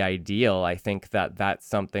would be ideal, I think that that's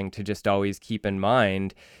something to just always keep in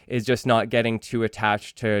mind, is just not getting too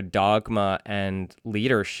attached to dogma and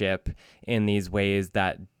leadership in these ways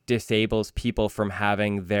that disables people from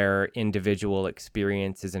having their individual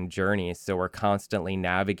experiences and journeys. So we're constantly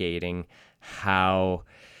navigating how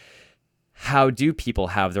do people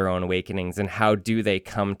have their own awakenings, and how do they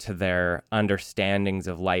come to their understandings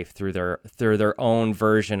of life through their own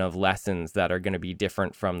version of lessons that are going to be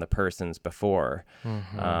different from the person's before.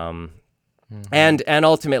 And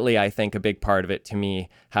ultimately, I think a big part of it to me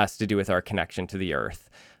has to do with our connection to the earth.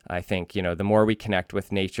 I think, the more we connect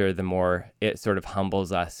with nature, the more it sort of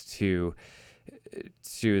humbles us to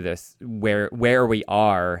this where we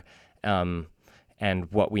are,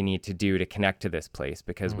 and what we need to do to connect to this place,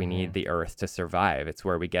 because we need the earth to survive. It's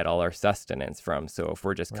where we get all our sustenance from. So if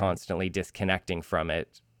we're just constantly disconnecting from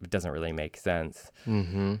it, it doesn't really make sense.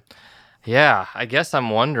 Yeah, I guess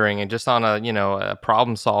I'm wondering, and just on a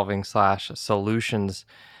problem solving / solutions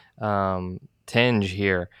tinge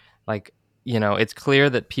here, like, it's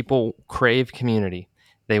clear that people crave community.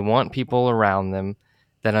 They want people around them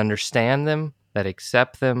that understand them, that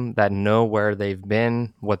accept them, that know where they've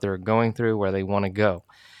been, what they're going through, where they want to go.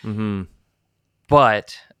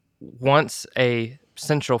 But once a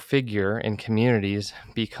central figure in communities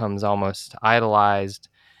becomes almost idolized,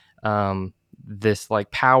 this like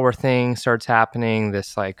power thing starts happening.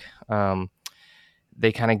 This like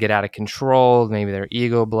they kind of get out of control. Maybe their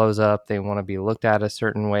ego blows up. They want to be looked at a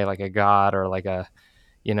certain way, like a god or like a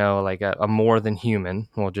like a more than human,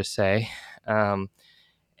 we'll just say.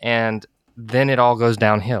 And then it all goes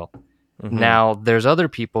downhill. Now, there's other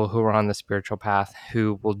people who are on the spiritual path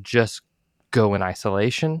who will just go in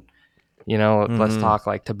isolation. Let's talk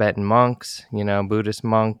like Tibetan monks, Buddhist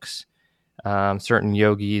monks, certain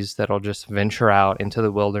yogis that'll just venture out into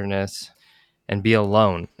the wilderness and be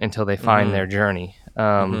alone until they find their journey,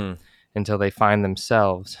 until they find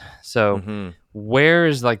themselves. So where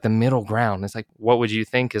is like the middle ground? It's like, what would you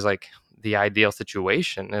think is like the ideal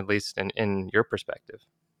situation, at least in your perspective?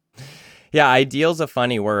 Yeah, ideal's a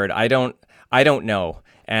funny word. I don't know.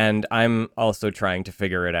 And I'm also trying to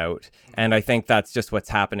figure it out. And I think that's just what's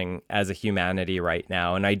happening as a humanity right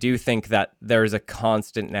now. And I do think that there's a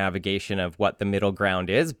constant navigation of what the middle ground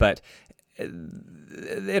is, but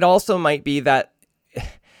it also might be that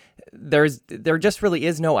there just really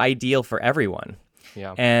is no ideal for everyone.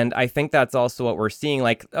 Yeah. And I think that's also what we're seeing.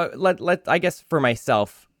 Like, I guess for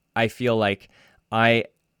myself, I feel like I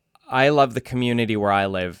love the community where I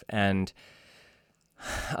live, and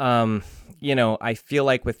I feel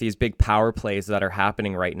like with these big power plays that are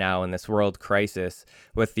happening right now in this world crisis,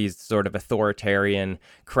 with these sort of authoritarian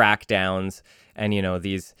crackdowns, and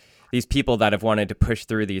these people that have wanted to push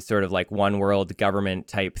through these sort of like one world government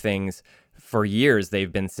type things for years,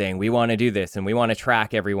 they've been saying, we want to do this, and we want to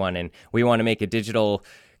track everyone, and we want to make a digital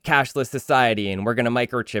cashless society, and we're going to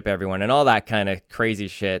microchip everyone, and all that kind of crazy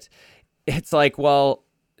shit. It's like, well,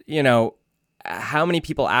 how many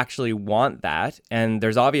people actually want that? And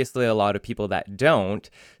there's obviously a lot of people that don't.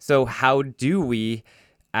 So how do we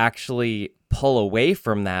actually pull away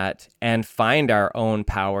from that and find our own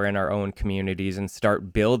power in our own communities and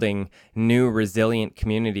start building new resilient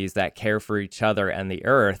communities that care for each other and the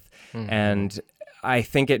earth? And I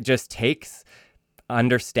think it just takes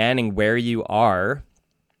understanding where you are.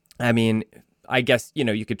 I mean, I guess,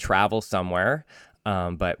 you could travel somewhere.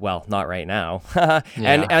 But well, not right now.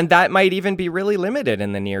 And that might even be really limited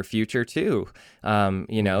in the near future too.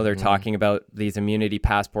 They're talking about these immunity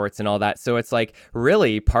passports and all that. So it's like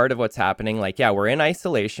really part of what's happening. Like, yeah, we're in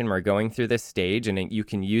isolation. We're going through this stage, and you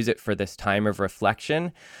can use it for this time of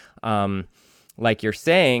reflection. Like you're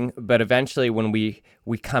saying, but eventually when we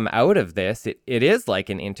come out of this, it is like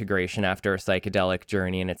an integration after a psychedelic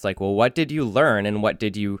journey. And it's like, well, what did you learn, and what do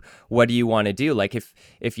you want to do? Like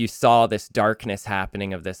if you saw this darkness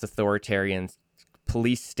happening of this authoritarian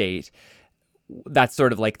police state, that's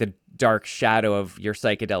sort of like the dark shadow of your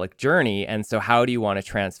psychedelic journey. And so how do you want to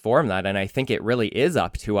transform that? And I think it really is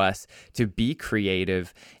up to us to be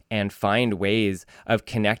creative and find ways of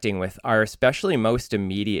connecting with our especially most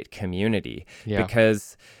immediate community.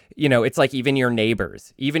 Because it's like even your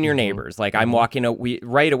neighbors, like I'm walking,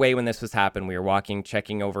 right away when this was happening, we were walking,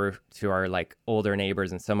 checking over to our like older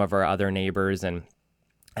neighbors and some of our other neighbors,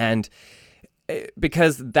 and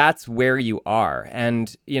because that's where you are.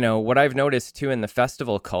 And what I've noticed too in the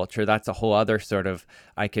festival culture, that's a whole other sort of,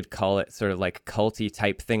 I could call it sort of like culty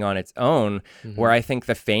type thing on its own, where I think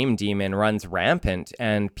the fame demon runs rampant,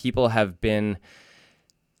 and people have been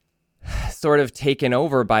sort of taken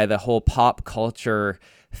over by the whole pop culture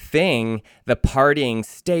thing, the partying,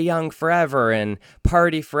 stay young forever and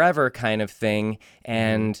party forever kind of thing.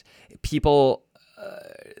 And people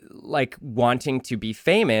like wanting to be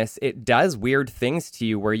famous, it does weird things to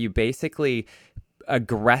you where you basically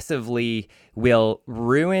aggressively will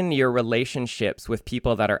ruin your relationships with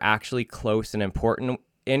people that are actually close and important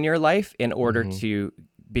in your life in order to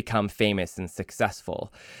become famous and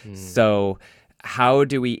successful. So how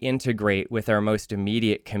do we integrate with our most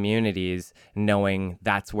immediate communities, knowing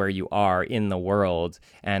that's where you are in the world?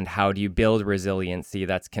 And how do you build resiliency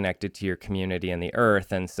that's connected to your community and the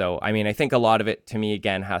earth? And so, I mean, I think a lot of it to me,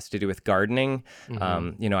 again, has to do with gardening.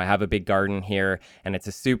 I have a big garden here, and it's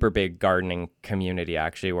a super big gardening community,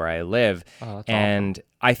 actually, where I live. And awesome.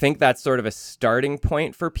 I think that's sort of a starting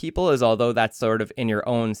point for people, is although that's sort of in your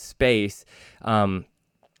own space,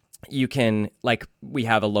 you can, like, we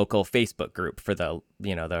have a local Facebook group for the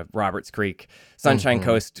Roberts Creek Sunshine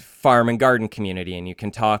Coast Farm and Garden community, and you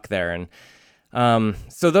can talk there. And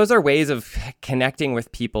so those are ways of connecting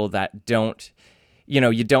with people that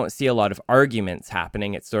you don't see a lot of arguments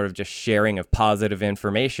happening. It's sort of just sharing of positive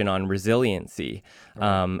information on resiliency.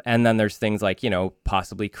 Right. And then there's things like,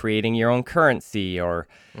 possibly creating your own currency or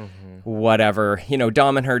whatever.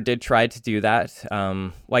 Dom and Her did try to do that.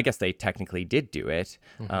 Well, I guess they technically did do it.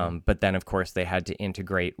 But then, of course, they had to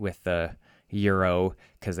integrate with the euro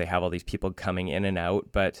because they have all these people coming in and out.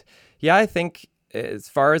 But yeah, I think as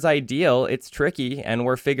far as ideal, it's tricky. And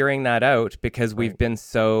we're figuring that out because we've been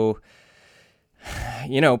so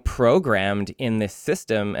programmed in this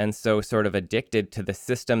system, and so sort of addicted to the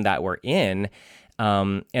system that we're in.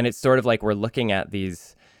 And it's sort of like we're looking at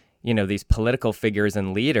these, these political figures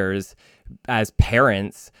and leaders as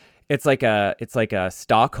parents. It's like a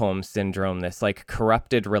Stockholm syndrome, this like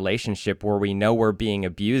corrupted relationship where we know we're being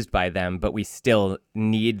abused by them, but we still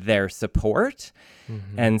need their support.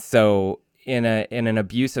 And so in an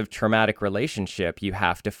abusive, traumatic relationship, you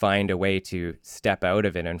have to find a way to step out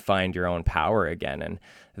of it and find your own power again. And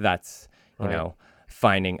that's,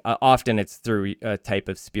 finding, often it's through a type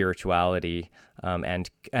of spirituality, and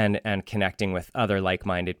connecting with other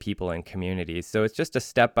like-minded people and communities. So it's just a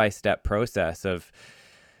step-by-step process of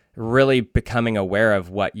really becoming aware of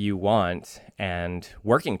what you want and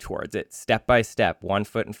working towards it step by step, one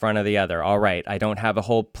foot in front of the other. All right, I don't have a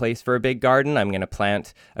whole place for a big garden. I'm going to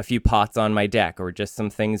plant a few pots on my deck, or just some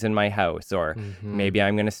things in my house, or maybe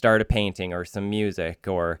I'm going to start a painting or some music,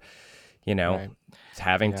 or,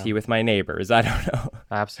 having tea with my neighbors. I don't know.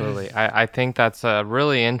 Absolutely. I think that's a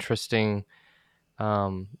really interesting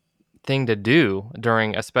thing to do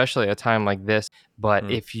during especially a time like this. But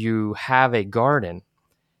if you have a garden,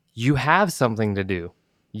 you have something to do.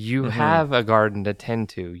 You have a garden to tend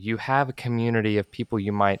to. You have a community of people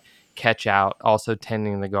you might catch out also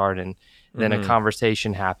tending the garden. Then a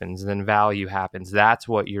conversation happens, then value happens. That's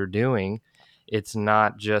what you're doing. It's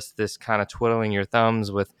not just this kind of twiddling your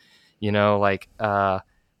thumbs with,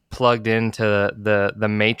 plugged into the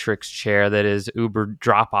matrix chair that is Uber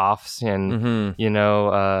drop-offs and,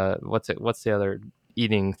 what's the other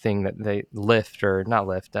eating thing that they lift, or not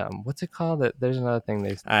lift, what's it called? That there's another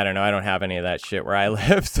thing I don't know. I don't have any of that shit where I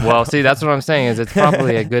live. So well, see, that's what I'm saying, is it's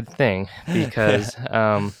probably a good thing, because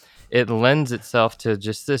it lends itself to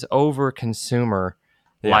just this over consumer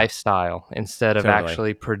lifestyle instead of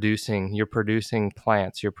actually producing. You're producing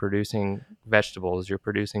plants, you're producing vegetables, you're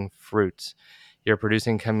producing fruits, you're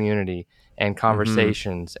producing community and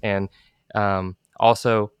conversations, and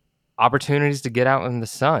also opportunities to get out in the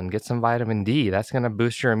sun, get some vitamin D. That's going to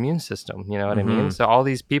boost your immune system. You know what I mean? So all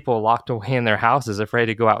these people locked away in their houses, afraid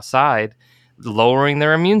to go outside, lowering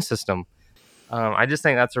their immune system. I just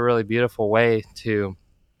think that's a really beautiful way to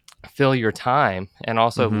fill your time and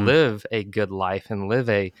also live a good life and live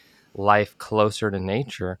a life closer to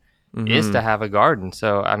nature, is to have a garden.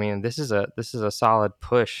 So, I mean, this is a solid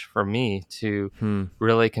push for me to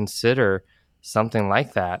really consider something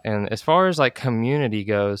like that. And as far as like community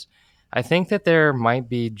goes, I think that there might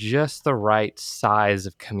be just the right size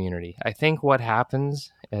of community. I think what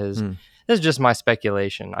happens is, this is just my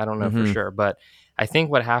speculation, I don't know for sure, but I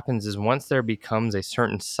think what happens is once there becomes a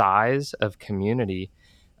certain size of community,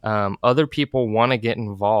 other people want to get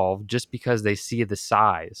involved just because they see the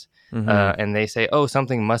size, and they say, oh,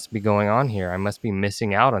 something must be going on here. I must be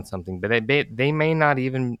missing out on something. But they may not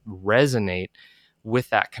even resonate with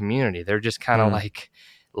that community. They're just kind of like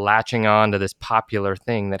latching on to this popular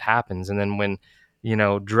thing that happens. And then when,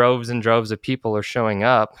 droves and droves of people are showing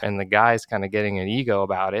up and the guy's kind of getting an ego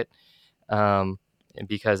about it,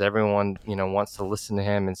 because everyone, wants to listen to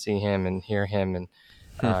him and see him and hear him and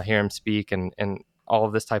hear him speak and all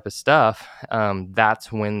of this type of stuff, that's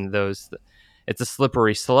when it's a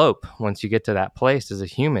slippery slope once you get to that place as a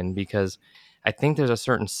human, because I think there's a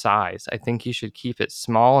certain size. I think you should keep it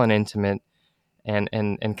small and intimate, and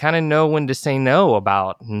kind of know when to say no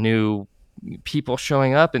about new people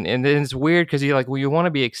showing up. And it's weird because you're like, well, you want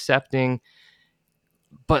to be accepting,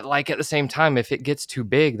 but like at the same time, if it gets too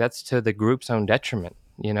big, that's to the group's own detriment.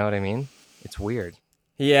 You know what I mean? It's weird.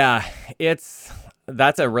 Yeah,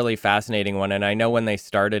 that's a really fascinating one. And I know when they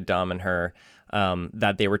started Dom and Her,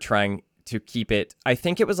 that they were trying to keep it, I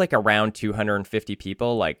think it was like around 250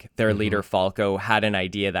 people. Like their leader Falco had an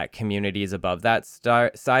idea that communities above that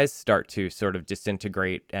size start to sort of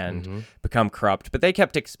disintegrate and become corrupt, but they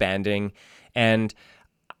kept expanding. And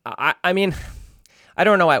I mean, I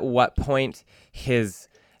don't know at what point his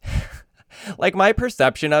like my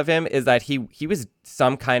perception of him is that he was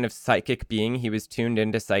some kind of psychic being. He was tuned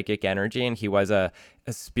into psychic energy, and he was a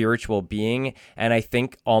spiritual being. And I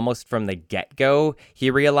think almost from the get-go, he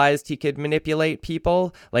realized he could manipulate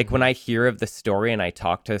people. Like when I hear of the story and I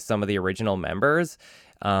talk to some of the original members,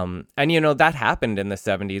 and that happened in the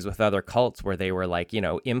 70s with other cults where they were like,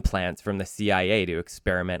 implants from the CIA to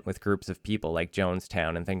experiment with groups of people like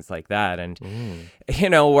Jonestown and things like that. And,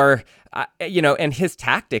 and his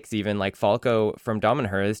tactics, even like Falco from Dom and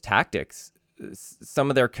Her, his tactics,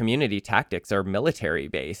 some of their community tactics are military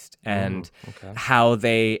based, and how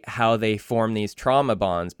they form these trauma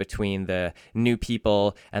bonds between the new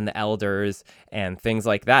people and the elders and things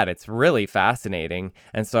like that. It's really fascinating.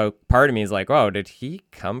 And so part of me is like, oh, did he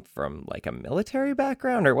come from like a military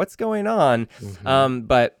background or what's going on?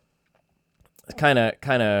 But kind of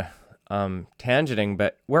tangenting,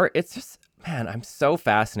 but where it's just man, I'm so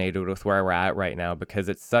fascinated with where we're at right now, because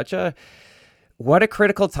it's such a, what a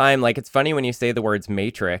critical time. Like, it's funny when you say the words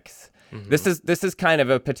matrix. This is kind of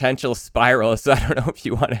a potential spiral, so I don't know if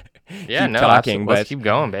you want to keep talking, but let's keep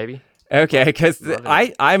going, baby. okay, because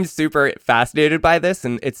I'm super fascinated by this,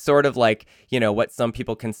 and it's sort of like, you know, what some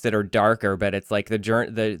people consider darker, but it's like the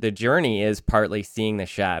journey is partly seeing the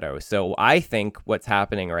shadow. So I think what's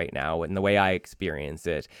happening right now, and the way I experience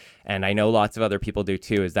it, and I know lots of other people do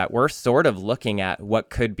too, is that we're sort of looking at what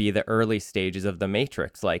could be the early stages of the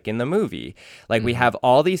Matrix, like in the movie. Like, we have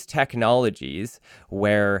all these technologies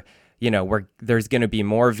where, you know, there's going to be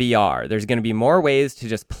more VR. There's going to be more ways to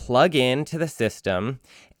just plug into the system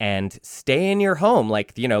and stay in your home.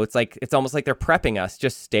 Like, you know, it's almost like they're prepping us.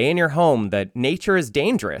 Just stay in your home. That nature is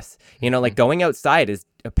dangerous. You know, like going outside is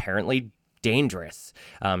apparently dangerous.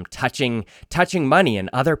 Touching money and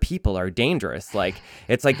other people are dangerous. Like,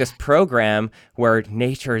 it's like this program where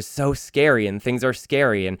nature is so scary and things are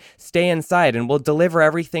scary, and stay inside and we'll deliver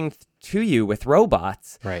everything to you with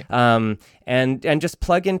robots, Right. And just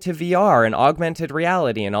plug into VR and augmented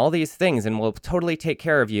reality and all these things, and we'll totally take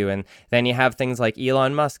care of you. And then you have things like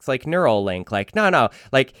Elon Musk's like Neuralink, like no,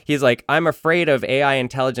 like he's like, I'm afraid of AI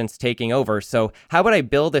intelligence taking over, so how about I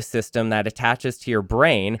build a system that attaches to your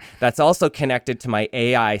brain that's also connected to my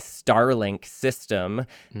AI Starlink system?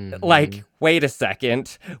 Like, wait a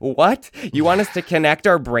second, what? You want us to connect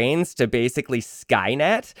our brains to basically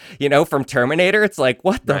Skynet, you know, from Terminator? It's like,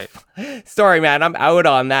 what the sorry, man, I'm out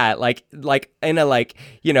on that. Like in a, like,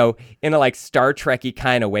 you know, in a like Star Trek-y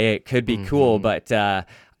kind of way, it could be cool, but I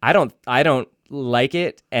don't like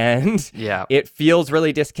it, and Yeah. it feels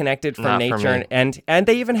really disconnected from Not for nature. me. And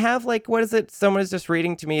they even have, like, what is it? Someone was just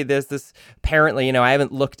reading to me, there's this, apparently, you know, I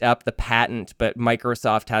haven't looked up the patent, but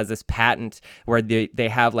Microsoft has this patent where they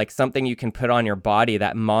have like something you can put on your body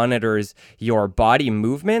that monitors your body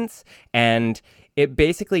movements, and it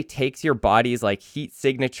basically takes your body's like heat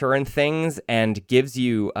signature and things and gives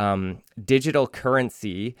you digital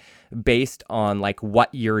currency based on like what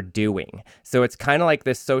you're doing. So it's kind of like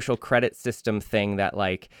this social credit system thing that,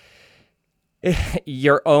 like,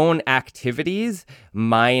 your own activities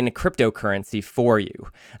mine cryptocurrency for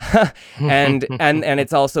you. and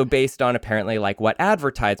it's also based on apparently like what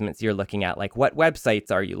advertisements you're looking at, like what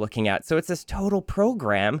websites are you looking at. So it's this total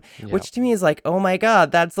program, which to me is like, oh my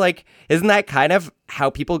God, that's like, isn't that kind of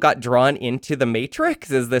how people got drawn into the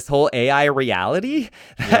Matrix, is this whole AI reality?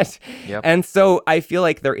 Yep. And so I feel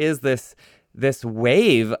like there is this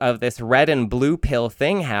wave of this red and blue pill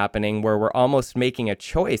thing happening where we're almost making a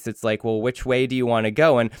choice. It's like, well, which way do you want to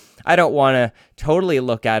go? And I don't want to totally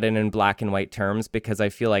look at it in black and white terms, because I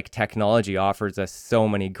feel like technology offers us so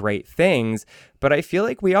many great things, but I feel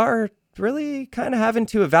like we are really kind of having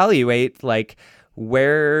to evaluate like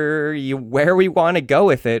where we want to go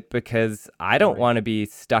with it, because I don't want to be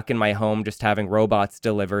stuck in my home just having robots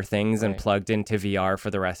deliver things and plugged into VR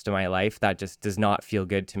for the rest of my life. That just does not feel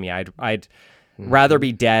good to me. I'd rather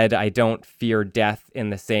be dead. I don't fear death in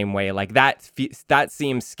the same way. Like that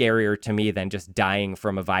seems scarier to me than just dying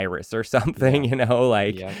from a virus or something, you know,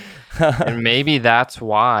 like. And maybe that's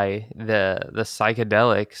why the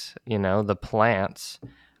psychedelics, you know, the plants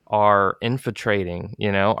are infiltrating,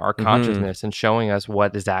 you know, our consciousness and showing us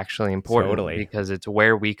what is actually important. Totally. Because it's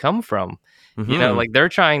where we come from. You know, like they're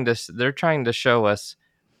trying to show us,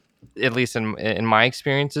 at least in my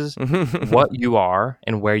experiences, what you are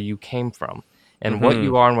and where you came from. And what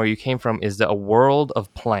you are and where you came from is a world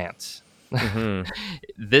of plants.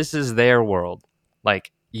 This is their world.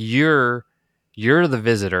 Like, you're the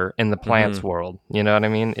visitor in the plants world. You know what I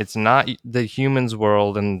mean? It's not the humans'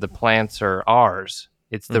 world and the plants are ours.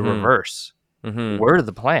 It's the reverse. We're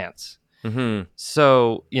the plants.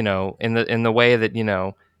 So, you know, in the way that, you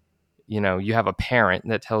know, you have a parent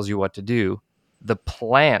that tells you what to do, the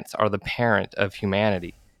plants are the parent of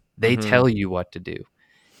humanity. They tell you what to do.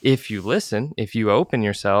 If you listen, if you open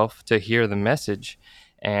yourself to hear the message.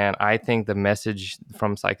 And I think the message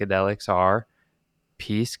from psychedelics are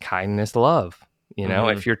peace, kindness, love. You know,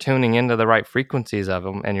 if you're tuning into the right frequencies of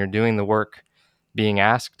them and you're doing the work being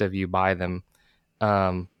asked of you by them,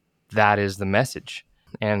 that is the message.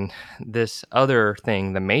 And this other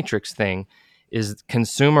thing, the Matrix thing, is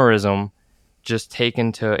consumerism just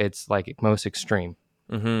taken to its like most extreme.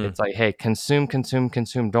 It's like, hey, consume.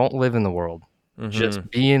 Don't live in the world. Just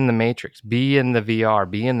be in the Matrix, be in the VR,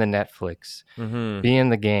 be in the Netflix, be in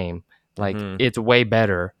the game. Like, it's way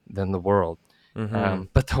better than the world.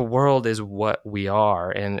 But the world is what we are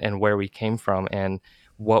and where we came from and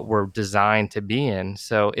what we're designed to be in.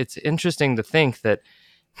 So it's interesting to think that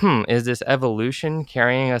is this evolution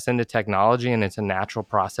carrying us into technology, and it's a natural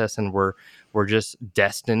process, and we're just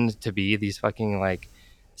destined to be these fucking like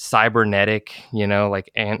cybernetic, like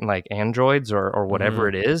androids or whatever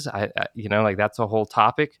Mm-hmm. it is. Like that's a whole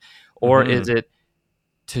topic. Or is Mm-hmm. it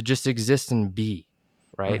to just exist and be,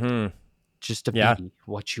 right? Mm-hmm. Just to Yeah. be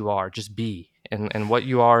what you are, just be. And what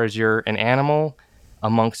you are is you're an animal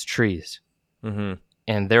amongst trees. Mm-hmm.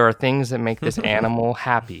 And there are things that make this animal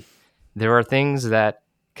happy. There are things that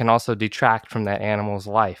can also detract from that animal's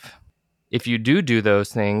life. If you do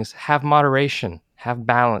those things, have moderation, have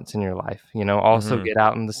balance in your life. Also Mm-hmm. get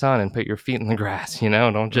out in the sun and put your feet in the grass.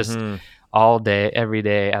 Don't just Mm-hmm. all day, every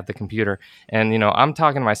day at the computer. And I'm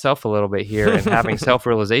talking to myself a little bit here and having self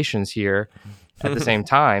realizations here at the same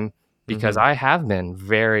time, because Mm-hmm. I have been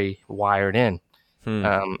very wired in.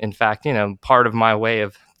 Hmm. In fact, part of my way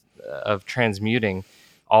of transmuting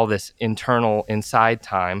all this internal inside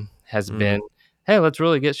time has Mm. been, hey, let's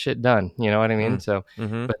really get shit done. You know what I mean? Mm. So,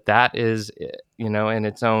 Mm-hmm. but that is, in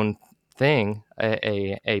its own thing,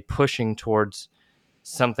 a pushing towards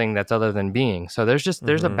something that's other than being. So there's a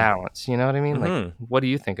Mm-hmm. balance. You know what I mean? Like, Mm-hmm. what do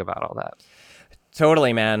you think about all that?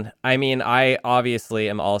 Totally, man. I mean, I obviously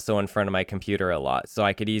am also in front of my computer a lot, so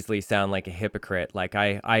I could easily sound like a hypocrite. Like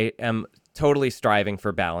I am totally striving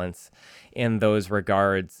for balance in those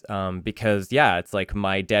regards, because yeah, it's like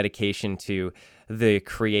my dedication to the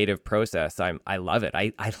creative process. I love it.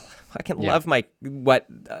 I fucking Yeah, love my what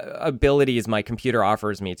abilities my computer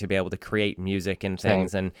offers me to be able to create music and same.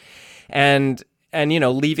 things, and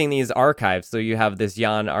leaving these archives, so you have this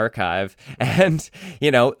Jan archive, and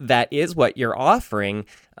that is what you're offering,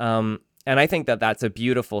 and I think that that's a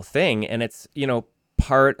beautiful thing, and it's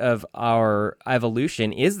part of our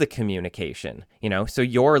evolution is the communication, so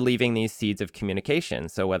you're leaving these seeds of communication.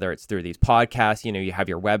 So whether it's through these podcasts, you have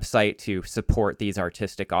your website to support these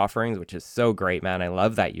artistic offerings, which is so great, man. I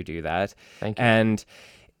love that you do that. Thank you. And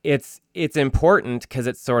it's important because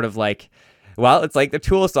it's sort of like, well, it's like the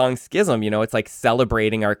Tool song Schism, it's like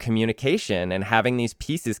celebrating our communication and having these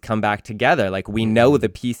pieces come back together. Like we know the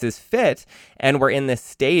pieces fit, and we're in this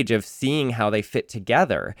stage of seeing how they fit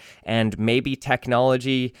together. And maybe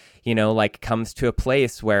technology, like comes to a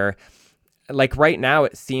place where, like right now,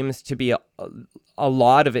 it seems to be a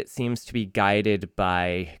lot of it seems to be guided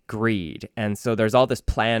by greed. And so there's all this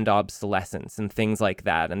planned obsolescence and things like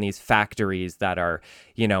that. And these factories that are,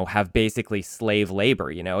 have basically slave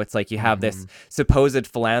labor. It's like you have this supposed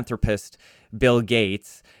philanthropist, Bill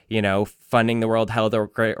Gates, funding the World Health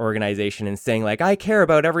Organization and saying like, I care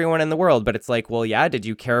about everyone in the world. But it's like, well, yeah, did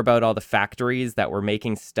you care about all the factories that were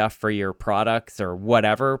making stuff for your products or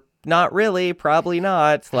whatever? Not really, probably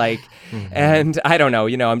not. Like, and I don't know,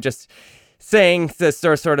 I'm just saying this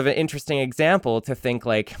sort of an interesting example to think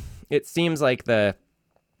like, it seems like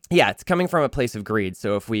it's coming from a place of greed.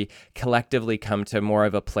 So if we collectively come to more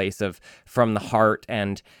of a place of from the heart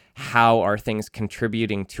and how are things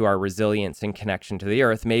contributing to our resilience and connection to the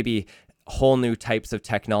earth, maybe whole new types of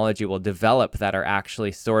technology will develop that are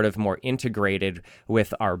actually sort of more integrated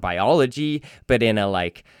with our biology, but in a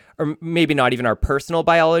like, or maybe not even our personal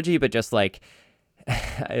biology, but just like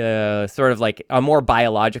sort of like a more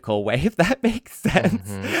biological way, if that makes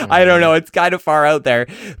sense. I don't know. It's kind of far out there,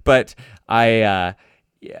 but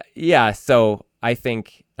yeah. So I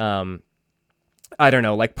think, I don't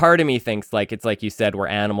know, like part of me thinks like, it's like you said, we're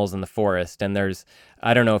animals in the forest, and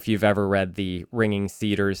I don't know if you've ever read the Ringing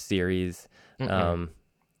Cedars series.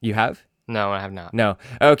 You have? No, I have not. No.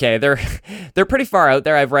 Okay, they're pretty far out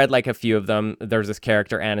there. I've read like a few of them. There's this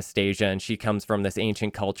character Anastasia, and she comes from this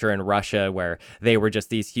ancient culture in Russia where they were just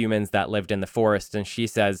these humans that lived in the forest. And she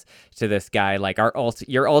says to this guy, like,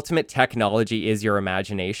 your ultimate technology is your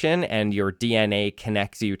imagination, and your DNA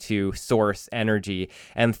connects you to source energy.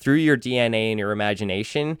 And through your DNA and your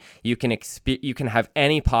imagination, you can have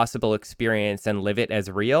any possible experience and live it as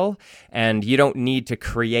real. And you don't need to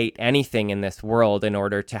create anything in this world in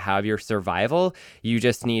order to have your survival. You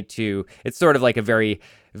just need to, it's sort of like a very,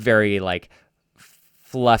 very like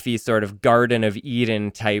fluffy sort of Garden of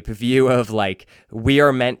Eden type view of like, we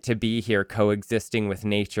are meant to be here coexisting with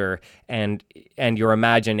nature, and your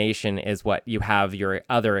imagination is what you have your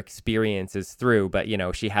other experiences through. But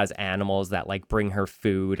she has animals that like bring her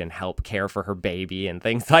food and help care for her baby and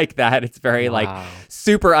things like that. It's very like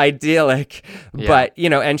super idyllic. Yeah. But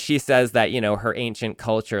and she says that her ancient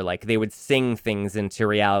culture, like they would sing things into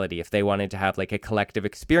reality. If they wanted to have like a collective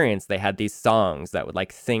experience, they had these songs that would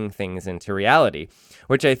like sing things into reality,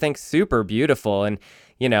 which I think super beautiful. And,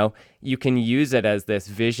 you can use it as this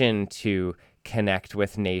vision to connect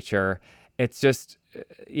with nature. It's just,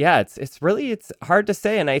 yeah, it's hard to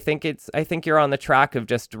say, and I think you're on the track of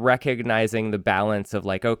just recognizing the balance of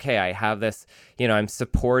like, okay, I have this,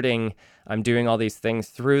 I'm doing all these things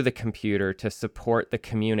through the computer to support the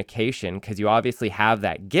communication, because you obviously have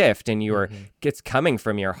that gift and it's coming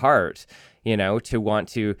from your heart, to want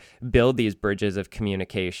to build these bridges of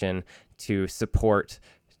communication to support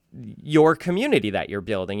your community that you're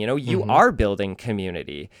building. You are building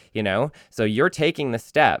community, so you're taking the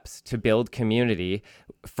steps to build community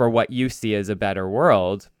for what you see as a better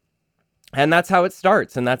world. And that's how it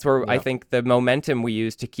starts. And that's where I think the momentum we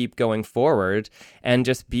use to keep going forward, and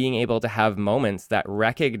just being able to have moments that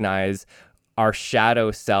recognize our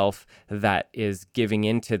shadow self that is giving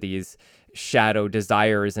into these shadow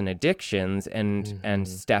desires and addictions, and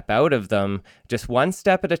step out of them just one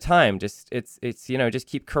step at a time. Just just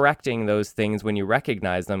keep correcting those things when you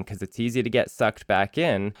recognize them, because it's easy to get sucked back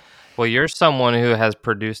in. Well, you're someone who has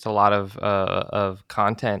produced a lot of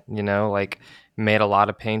content, like made a lot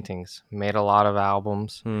of paintings, made a lot of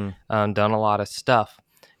albums, done a lot of stuff.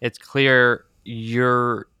 It's clear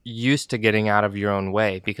you're used to getting out of your own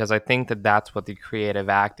way, because I think that that's what the creative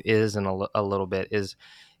act is in a little bit. Is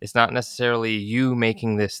it's not necessarily you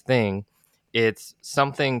making this thing, it's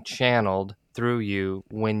something channeled through you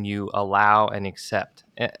when you allow and accept.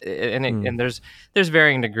 And there's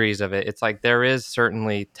varying degrees of it. It's like there is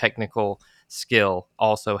certainly technical skill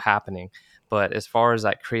also happening, but as far as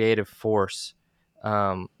that creative force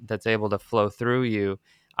that's able to flow through you,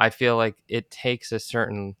 I feel like it takes a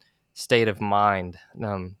certain state of mind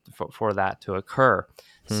for that to occur.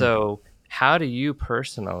 So how do you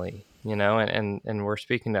personally, and we're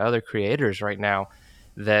speaking to other creators right now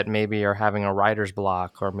that maybe are having a writer's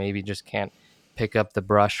block, or maybe just can't pick up the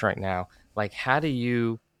brush right now, like how do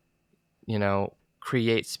you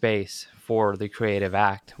create space for the creative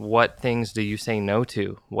act? What things do you say no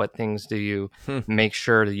to? What things do you make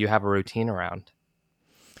sure that you have a routine around?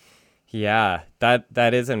 Yeah,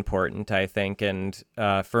 that is important, I think. And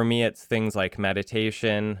for me, it's things like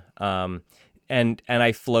meditation. And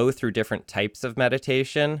I flow through different types of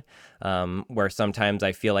meditation, where sometimes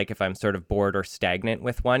I feel like if I'm sort of bored or stagnant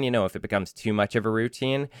with one, if it becomes too much of a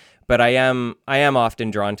routine. But I am often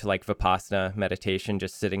drawn to like Vipassana meditation,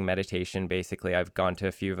 just sitting meditation. Basically, I've gone to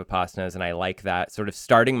a few Vipassanas, and I like that, sort of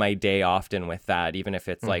starting my day often with that, even if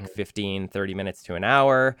it's like 15, 30 minutes to an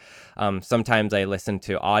hour. Sometimes I listen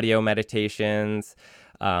to audio meditations.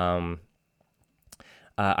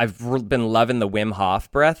 I've been loving the Wim Hof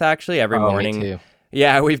breath, actually, every morning. Me too.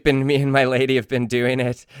 Yeah, me and my lady have been doing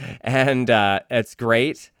it, and it's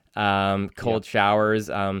great. Cold showers.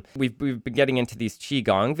 We've been getting into these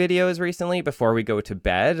Qigong videos recently before we go to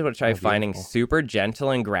bed, which I'm finding super gentle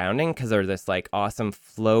and grounding, because they're this like awesome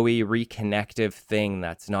flowy reconnective thing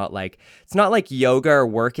that's it's not like yoga or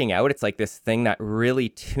working out. It's like this thing that really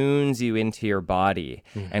tunes you into your body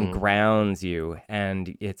and grounds you,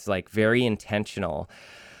 and it's like very intentional.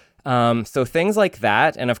 So things like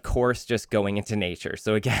that, and of course, just going into nature.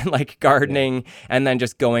 So again, like gardening, and then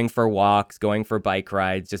just going for walks, going for bike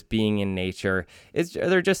rides, just being in nature.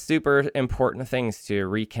 They're just super important things to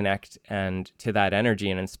reconnect and to that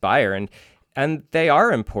energy and inspire, and they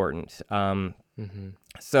are important.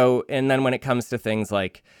 So, and then when it comes to things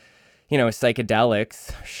like,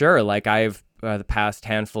 psychedelics, sure, like I've the past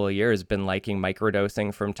handful of years been liking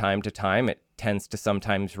microdosing from time to time. It tends to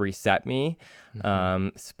sometimes reset me,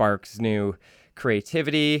 sparks new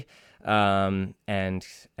creativity, and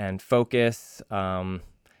focus.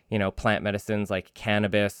 Plant medicines like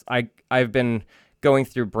cannabis. I've been going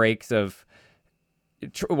through breaks of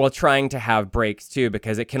trying to have breaks too,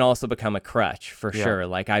 because it can also become a crutch for sure.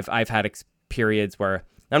 Like I've had periods where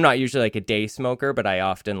I'm not usually like a day smoker, but I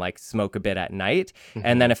often like smoke a bit at night.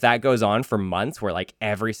 And then if that goes on for months, where like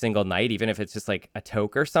every single night, even if it's just like a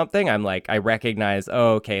toke or something, I'm like, I recognize,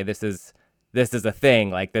 oh, okay, this is a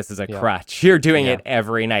thing. Like this is a crutch. You're doing it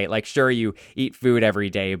every night. Like, sure, you eat food every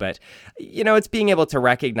day, but it's being able to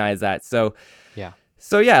recognize that. So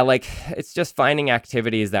like it's just finding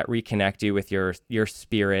activities that reconnect you with your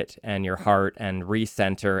spirit and your heart, and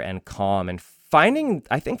recenter and calm, and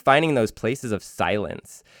finding those places of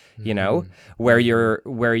silence, where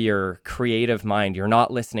your creative mind, you're not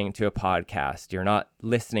listening to a podcast, you're not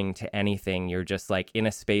listening to anything, you're just like in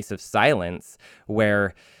a space of silence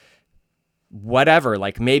where whatever,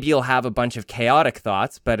 like maybe you'll have a bunch of chaotic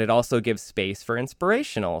thoughts, but it also gives space for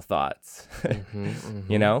inspirational thoughts.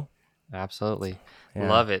 Absolutely. Yeah.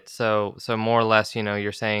 Love it. So more or less,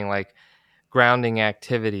 you're saying like grounding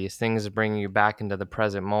activities, things that bring you back into the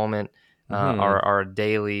present moment, are a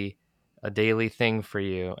daily thing for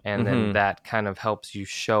you, and then that kind of helps you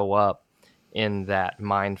show up in that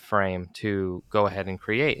mind frame to go ahead and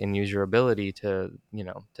create and use your ability to,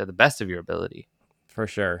 to the best of your ability. For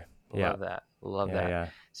sure. Yeah. Love that. Love Yeah. that. Yeah.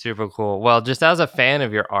 Super cool. Well, just as a fan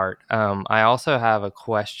of your art, I also have a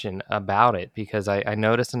question about it because I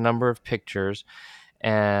noticed a number of pictures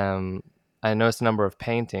and I noticed a number of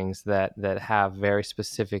paintings that have very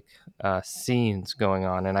specific scenes going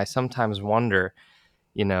on, and I sometimes wonder,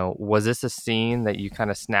 was this a scene that you kind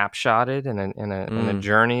of snapshotted in a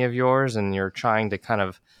journey of yours, and you're trying to kind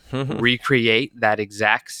of recreate that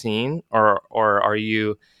exact scene, or are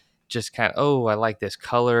you just kind of, oh, I like this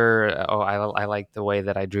color, oh, I like the way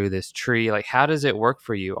that I drew this tree? Like, how does it work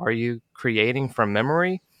for you? Are you creating from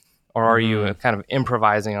memory, or are you kind of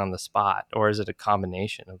improvising on the spot, or is it a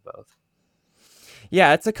combination of both?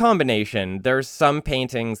 Yeah, it's a combination. There's some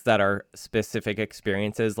paintings that are specific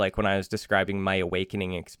experiences, like when I was describing my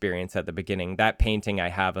awakening experience at the beginning. That painting I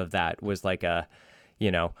have of that was like a,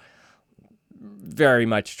 very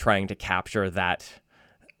much trying to capture that.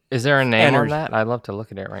 Is there a name energy on that? I'd love to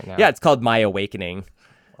look at it right now. Yeah, it's called My Awakening.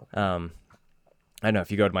 I don't know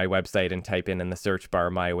if you go to my website and type in the search bar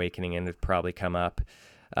My Awakening, and it'd probably come up.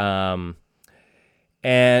 But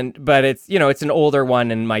it's it's an older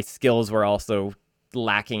one, and my skills were also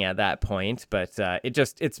lacking at that point. But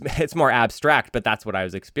it's more abstract. But that's what I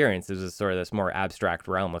was experiencing, is sort of this more abstract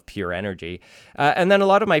realm of pure energy. And then a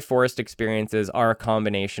lot of my forest experiences are a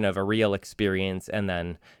combination of a real experience and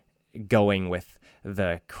then going with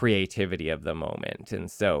the creativity of the moment.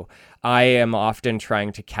 And so I am often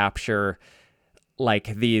trying to capture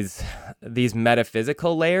like these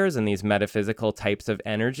metaphysical layers and these metaphysical types of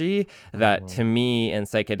energy that to me in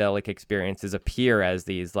psychedelic experiences appear as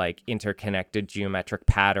these like interconnected geometric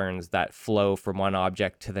patterns that flow from one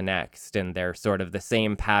object to the next, and they're sort of the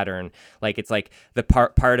same pattern. Like it's like the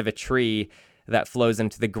part of a tree that flows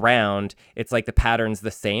into the ground, it's like the pattern's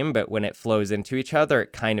the same, but when it flows into each other,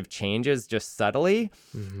 it kind of changes just subtly.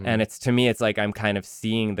 And to me, it's like I'm kind of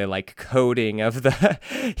seeing the like coding of the,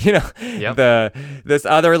 this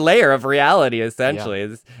other layer of reality, essentially.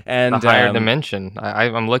 Yeah. And the higher dimension.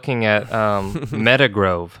 I'm looking at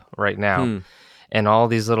Metagrove right now, and all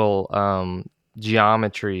these little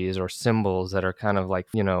geometries or symbols that are kind of like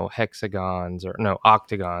hexagons, or no,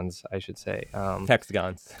 octagons I should say.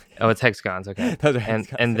 Hexagons. Oh, it's hexagons. Okay. Those are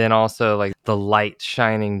hexagons. And then also like the light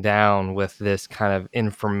shining down with this kind of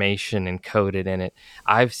information encoded in it.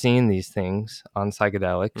 I've seen these things on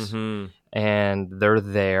psychedelics, and they're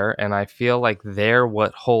there, and I feel like they're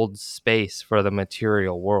what holds space for the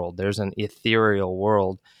material world. There's an ethereal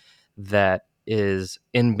world that is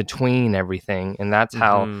in between everything, and that's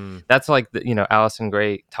how that's like Alison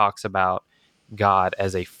Gray talks about God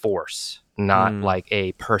as a force, not like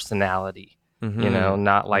a personality.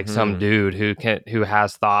 Not like some dude who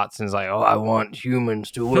has thoughts and is like, oh, I want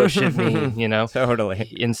humans to worship me.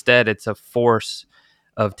 Totally. Instead, it's a force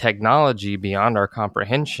of technology beyond our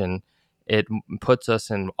comprehension. It puts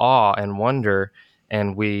us in awe and wonder,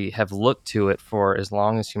 and we have looked to it for as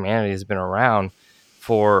long as humanity has been around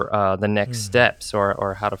for the next steps,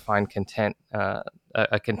 or how to find content,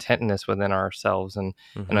 a contentness within ourselves, and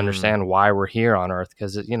understand why we're here on Earth.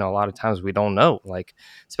 Because a lot of times we don't know, like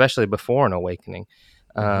especially before an awakening,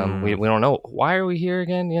 we don't know why are we here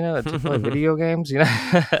again. To play video games.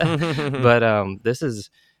 But this is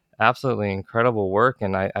absolutely incredible work,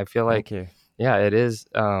 and I feel like it is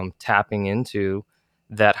tapping into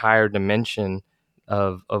that higher dimension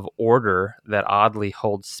of order that oddly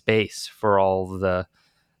holds space for all the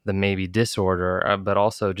maybe disorder, but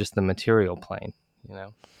also just the material plane.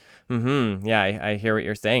 Yeah, I hear what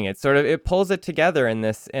you're saying. It's sort of, it pulls it together in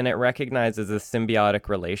this, and it recognizes a symbiotic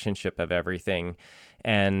relationship of everything.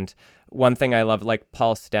 And one thing I love, like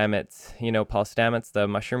Paul Stamets, Paul Stamets, the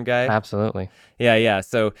mushroom guy? Absolutely. Yeah.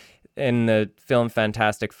 So in the film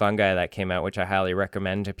Fantastic Fungi that came out, which I highly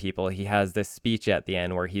recommend to people, he has this speech at the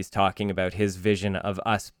end where he's talking about his vision of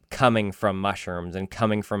us coming from mushrooms and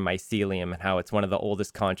coming from mycelium, and how it's one of the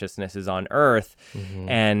oldest consciousnesses on Earth.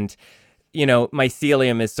 And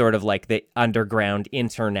mycelium is sort of like the underground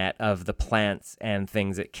internet of the plants and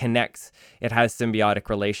things. It connects, it has symbiotic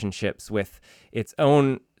relationships with its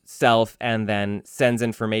own self, and then sends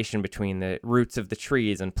information between the roots of the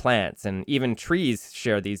trees and plants. And even trees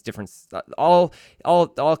share these different, all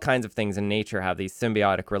kinds of things in nature have these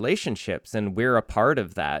symbiotic relationships, and we're a part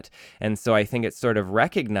of that. And so I think it's sort of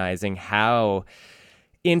recognizing how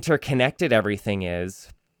interconnected everything is.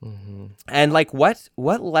 And like what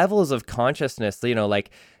levels of consciousness,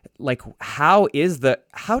 like how does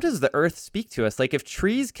the earth speak to us? Like if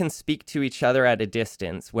trees can speak to each other at a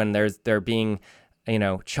distance when they're being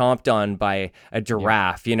chomped on by a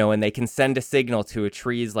giraffe, and they can send a signal to a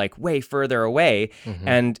tree's like way further away,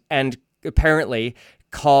 and apparently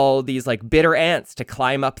call these like bitter ants to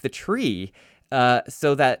climb up the tree,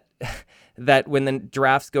 so that when the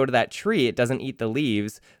giraffes go to that tree, it doesn't eat the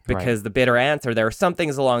leaves because the bitter ants are there. Some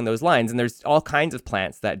things along those lines, and there's all kinds of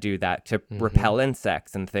plants that do that to repel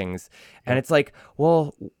insects and things. And it's like,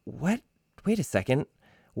 well, what? Wait a second.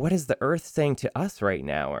 What is the earth saying to us right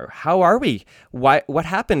now? Or how are we? What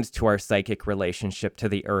happened to our psychic relationship to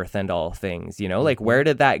the earth and all things? Like, where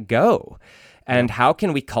did that go? And how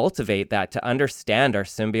can we cultivate that to understand our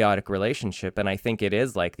symbiotic relationship? And I think it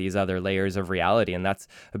is like these other layers of reality. And that's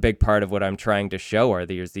a big part of what I'm trying to show, are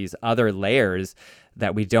these other layers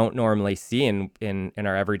that we don't normally see in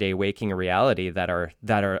our everyday waking reality that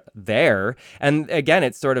are there. And again,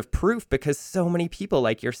 it's sort of proof, because so many people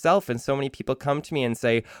like yourself and so many people come to me and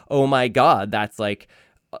say, oh my God, that's like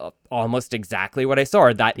almost exactly what I saw,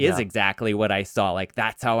 or that is exactly what I saw. Like,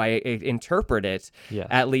 that's how I interpret it,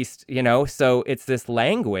 at least, so it's this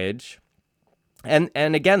language. And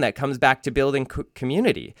again, that comes back to building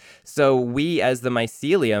community. So we, as the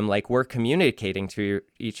mycelium, like, we're communicating to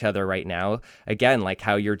each other right now. Again, like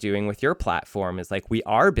how you're doing with your platform, is like, we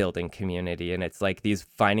are building community, and it's like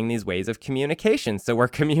finding these ways of communication. So we're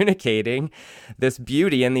communicating this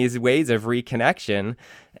beauty and these ways of reconnection,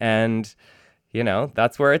 and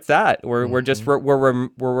that's where it's at. We're just we're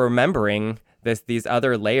remembering these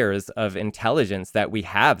other layers of intelligence that we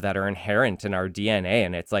have that are inherent in our DNA,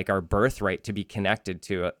 and it's like our birthright to be connected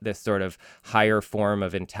to this sort of higher form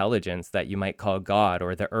of intelligence that you might call God,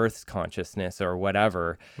 or the Earth's consciousness, or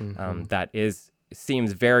whatever, that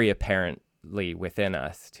seems very apparently within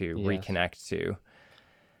us to reconnect to.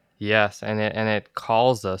 Yes, and it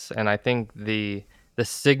calls us, and I think the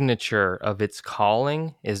signature of its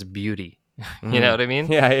calling is beauty. You know what I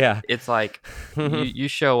mean? Yeah. It's like you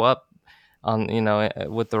show up on,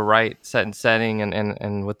 with the right setting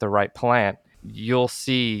and with the right plant, you'll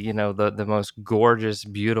see, the most gorgeous,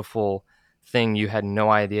 beautiful thing you had no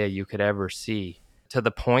idea you could ever see. To the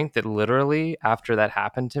point that literally after that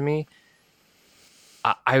happened to me,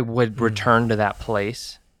 I would return to that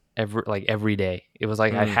place every day. It was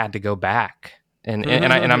like I had to go back. And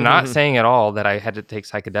I'm not saying at all that I had to take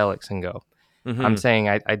psychedelics and go. I'm saying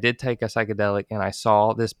I did take a psychedelic and I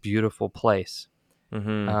saw this beautiful place.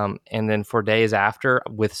 And then for days after,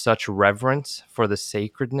 with such reverence for the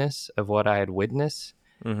sacredness of what I had witnessed,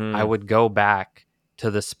 I would go back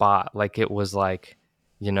to the spot like it was like,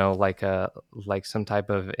 like some type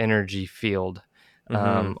of energy field,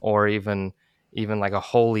 or even like a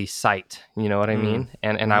holy site, you know what I mean?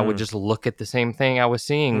 And I would just look at the same thing I was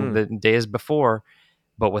seeing the days before,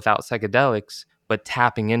 but without psychedelics, but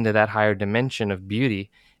tapping into that higher dimension of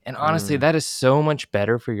beauty. And honestly, that is so much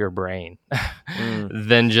better for your brain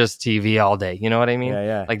than just TV all day. You know what I mean?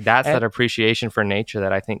 Yeah. Like, that's that appreciation for nature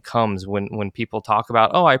that I think comes when people talk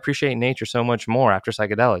about, oh, I appreciate nature so much more after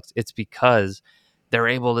psychedelics. It's because they're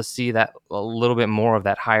able to see that a little bit more of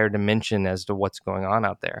that higher dimension as to what's going on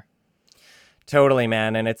out there. Totally,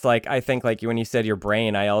 man. And it's like, I think like when you said your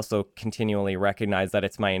brain, I also continually recognize that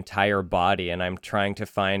it's my entire body. And I'm trying to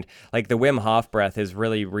find, like, the Wim Hof breath is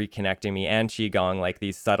really reconnecting me, and Qigong, like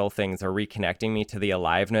these subtle things are reconnecting me to the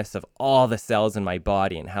aliveness of all the cells in my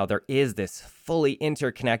body, and how there is this fully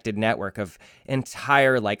interconnected network of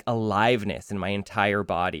entire like aliveness in my entire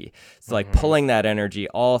body. So like pulling that energy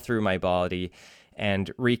all through my body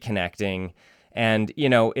and reconnecting. And,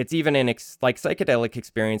 it's even in like psychedelic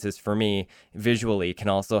experiences for me visually can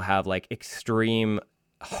also have like extreme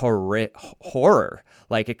horror,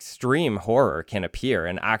 like extreme horror can appear.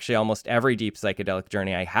 And actually almost every deep psychedelic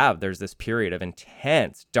journey I have, there's this period of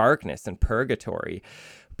intense darkness and purgatory.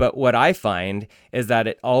 But what I find is that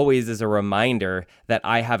it always is a reminder that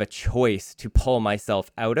I have a choice to pull myself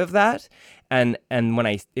out of that. And when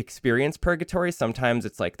I experience purgatory, sometimes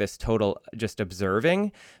it's like this total just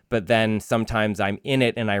observing, but then sometimes I'm in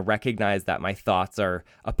it and I recognize that my thoughts are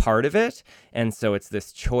a part of it. And so it's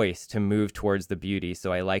this choice to move towards the beauty.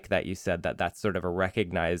 So I like that you said that that's sort of a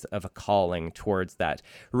recognize of a calling towards that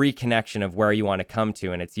reconnection of where you want to come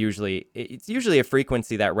to. And it's usually a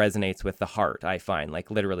frequency that resonates with the heart, I find.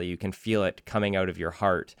 Like literally you can feel it coming out of your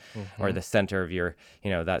heart or the center of your,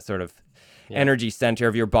 that sort of energy center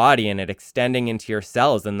of your body, and it extending into your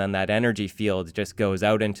cells, and then that energy field just goes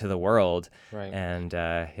out into the world. Right. And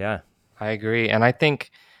I agree. And I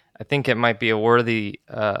think it might be a worthy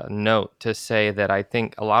note to say that I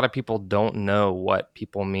think a lot of people don't know what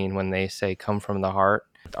people mean when they say come from the heart.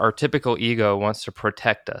 Our typical ego wants to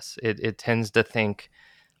protect us. It tends to think,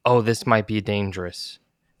 oh, this might be dangerous.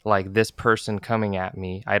 like this person coming at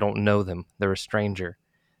me, I don't know them, they're a stranger.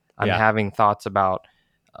 I'm Yeah. having thoughts about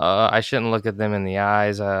I shouldn't look at them in the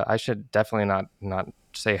eyes. I should definitely not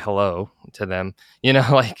say hello to them.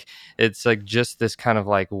 Like it's like just this kind of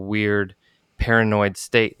like weird paranoid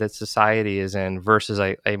state that society is in versus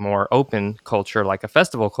a more open culture like a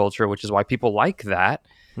festival culture, which is why people like that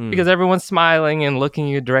Hmm. because everyone's smiling and looking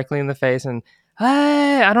you directly in the face and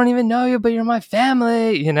hey, I don't even know you, but you're my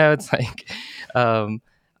family. It's like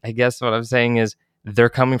I guess what I'm saying is they're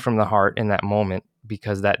coming from the heart in that moment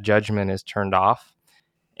because that judgment is turned off,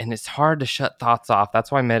 and it's hard to shut thoughts off.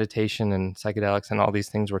 That's why meditation and psychedelics and all these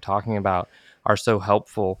things we're talking about are so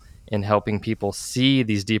helpful in helping people see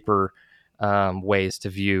these deeper ways to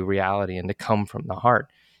view reality and to come from the heart.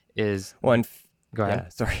 Is One. Go ahead. Yeah,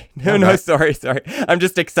 sorry. No, No, go ahead. sorry. I'm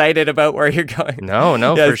just excited about where you're going. No,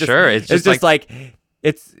 Yeah, for sure. It's just like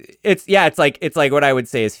it's like what I would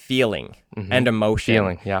say is feeling and emotion.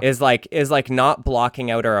 Feeling, yeah. Is like not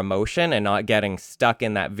blocking out our emotion and not getting stuck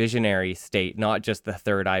in that visionary state, not just the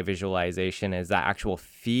third eye visualization, is that actual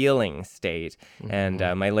feeling state. And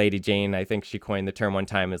my lady Jane, I think she coined the term one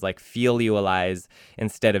time, is like feel-ualize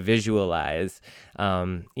instead of visualize.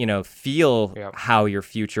 Feel Yep. how your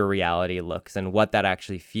future reality looks and what that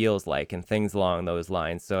actually feels like and things along those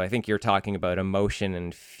lines. So I think you're talking about emotion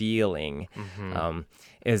and feeling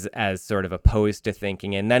is as sort of opposed to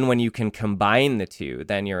thinking. And then when you can combine the two,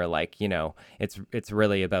 then you're like, it's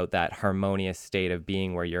really about that harmonious state of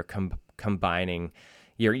being where you're combining.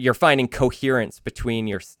 You're finding coherence between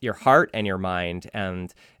your heart and your mind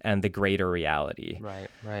and the greater reality.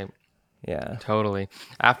 Right. Yeah. Totally.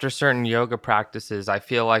 After certain yoga practices, I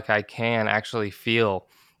feel like I can actually feel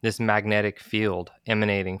this magnetic field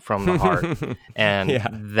emanating from the heart. And Yeah.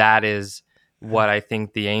 that is what I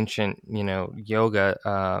think the ancient,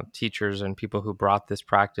 yoga teachers and people who brought this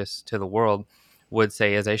practice to the world would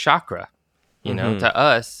say is a chakra. To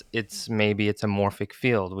us, it's a morphic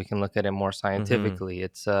field. We can look at it more scientifically.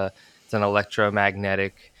 It's an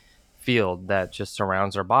electromagnetic field that just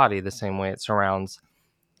surrounds our body the same way it surrounds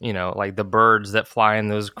like the birds that fly in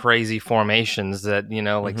those crazy formations that,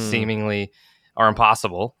 like seemingly are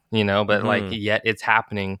impossible, but like yet it's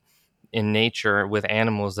happening in nature with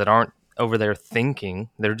animals that aren't over there thinking.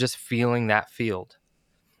 They're just feeling that field.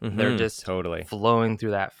 They're just totally flowing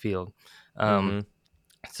through that field.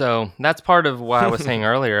 So that's part of what I was saying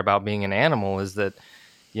earlier about being an animal is that,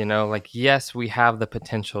 like, yes, we have the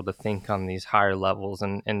potential to think on these higher levels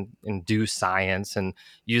and do science and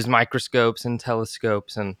use microscopes and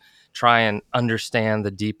telescopes and try and understand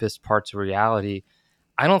the deepest parts of reality.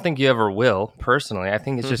 I don't think you ever will, personally. I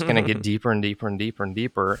think it's just going to get deeper and deeper and deeper and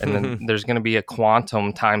deeper. And then there's going to be a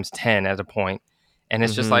quantum times 10 at a point. And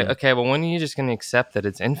it's just like, okay, well, when are you just going to accept that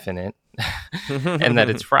it's infinite and that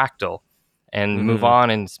it's fractal? And move on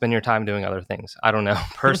and spend your time doing other things. I don't know.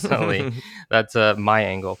 Personally, that's my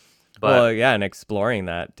angle. But and exploring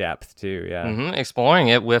that depth too. Yeah. Exploring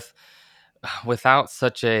it without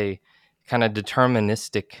such a kind of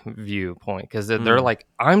deterministic viewpoint, because they're like,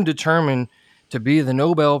 I'm determined to be the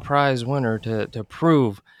Nobel Prize winner to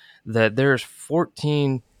prove that there's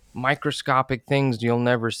 14 microscopic things you'll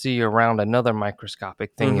never see around another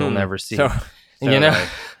microscopic thing you'll never see. Yeah.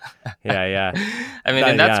 I mean,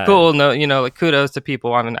 and that's cool. No, like kudos to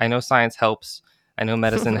people. I mean, I know science helps. I know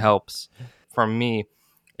medicine helps. For me,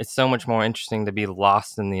 it's so much more interesting to be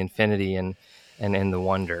lost in the infinity and in the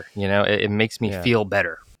wonder. It makes me feel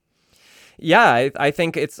better. Yeah, I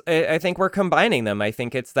think I think we're combining them. I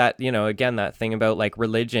think it's that, again, that thing about like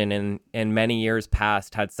religion in many years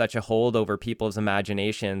past had such a hold over people's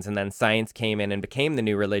imaginations, and then science came in and became the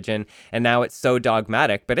new religion, and now it's so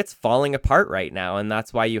dogmatic, but it's falling apart right now. And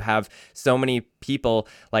that's why you have so many people,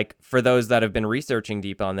 like, for those that have been researching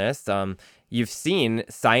deep on this, you've seen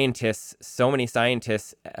scientists, so many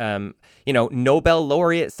scientists, Nobel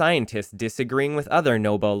laureate scientists disagreeing with other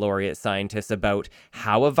Nobel laureate scientists about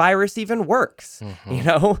how a virus even works,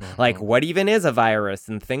 like what even is a virus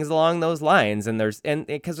and things along those lines. And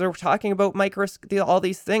because we're talking about all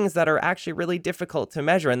these things that are actually really difficult to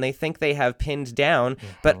measure and they think they have pinned down.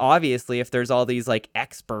 But obviously, if there's all these like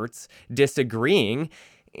experts disagreeing,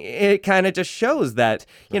 it kind of just shows that,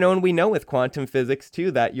 and we know with quantum physics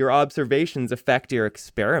too, that your observations affect your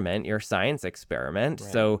experiment, your science experiment.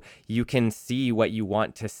 Right. So you can see what you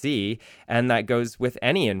want to see. And that goes with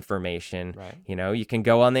any information. Right. You can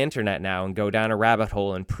go on the internet now and go down a rabbit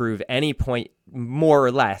hole and prove any point more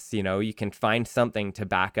or less. You can find something to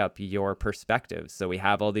back up your perspectives. So we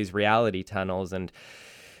have all these reality tunnels and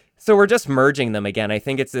So we're just merging them again. I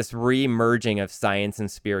think it's this re-merging of science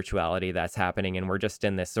and spirituality that's happening, and we're just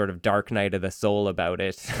in this sort of dark night of the soul about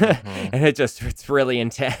it. Mhm. And it's really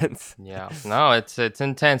intense. Yeah. No, it's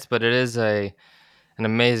intense, but it is an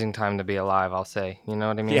amazing time to be alive, I'll say. You know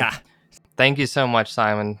what I mean? Yeah. Thank you so much,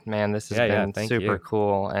 Simon. Man, this has Yeah, been thank super you.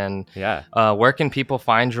 cool. And Yeah. where can people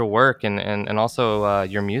find your work and also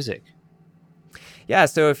your music? Yeah,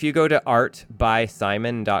 so if you go to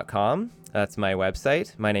artbysimon.com, that's my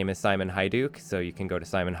website. My name is Simon Hajduk, so you can go to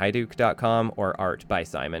simonhajduk.com or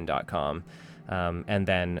artbysimon.com. And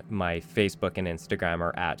then my Facebook and Instagram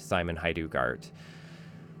are at Simon Hajduk Art.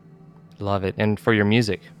 Love it. And for your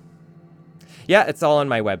music? Yeah, it's all on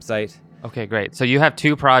my website. Okay, great. So you have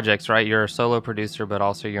two projects, right? You're a solo producer, but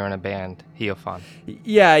also you're in a band, Heofon.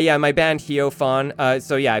 Yeah, my band Heofon.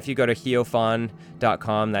 So yeah, if you go to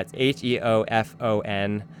heofon.com, that's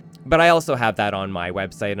Heofon. But I also have that on my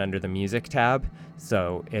website under the music tab.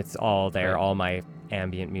 So it's all there, Right. all my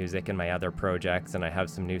ambient music and my other projects. And I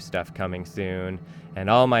have some new stuff coming soon. And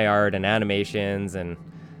all my art and animations. And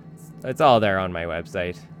it's all there on my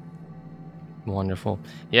website. Wonderful.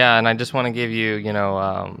 Yeah, and I just want to give you,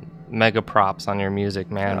 mega props on your music,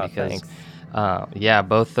 man, Oh, because thanks. yeah,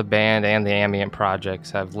 both the band and the ambient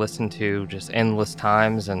projects I've listened to just endless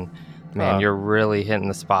times, and man, Oh. you're really hitting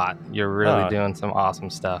the spot. You're really Oh. doing some awesome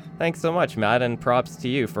stuff. Thanks so much, Matt, and props to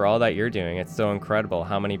you for all that you're doing. It's so incredible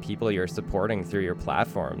how many people you're supporting through your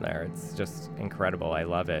platform there. It's just incredible. I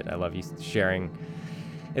love it. I love you sharing.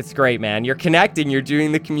 It's great, man. You're connecting. You're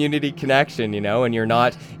doing the community connection, and you're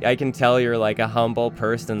not, I can tell you're like a humble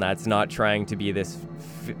person that's not trying to be this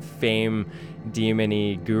fame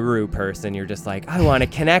demon-y guru person. You're just like, I want to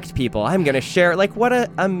connect people. I'm going to share. Like, what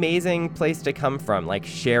an amazing place to come from, like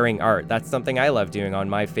sharing art. That's something I love doing on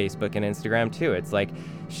my Facebook and Instagram too. It's like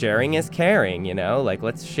sharing is caring, like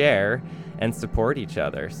let's share and support each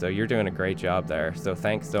other. So you're doing a great job there. So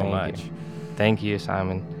thanks so much. Thank you,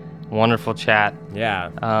 Simon. Wonderful chat.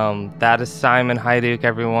 Yeah. That is Simon Hajduk,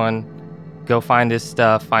 everyone. Go find his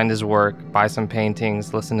stuff, find his work, buy some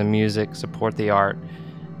paintings, listen to music, support the art.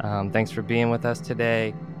 Thanks for being with us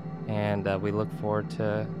today, and we look forward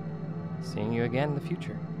to seeing you again in the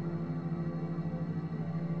future.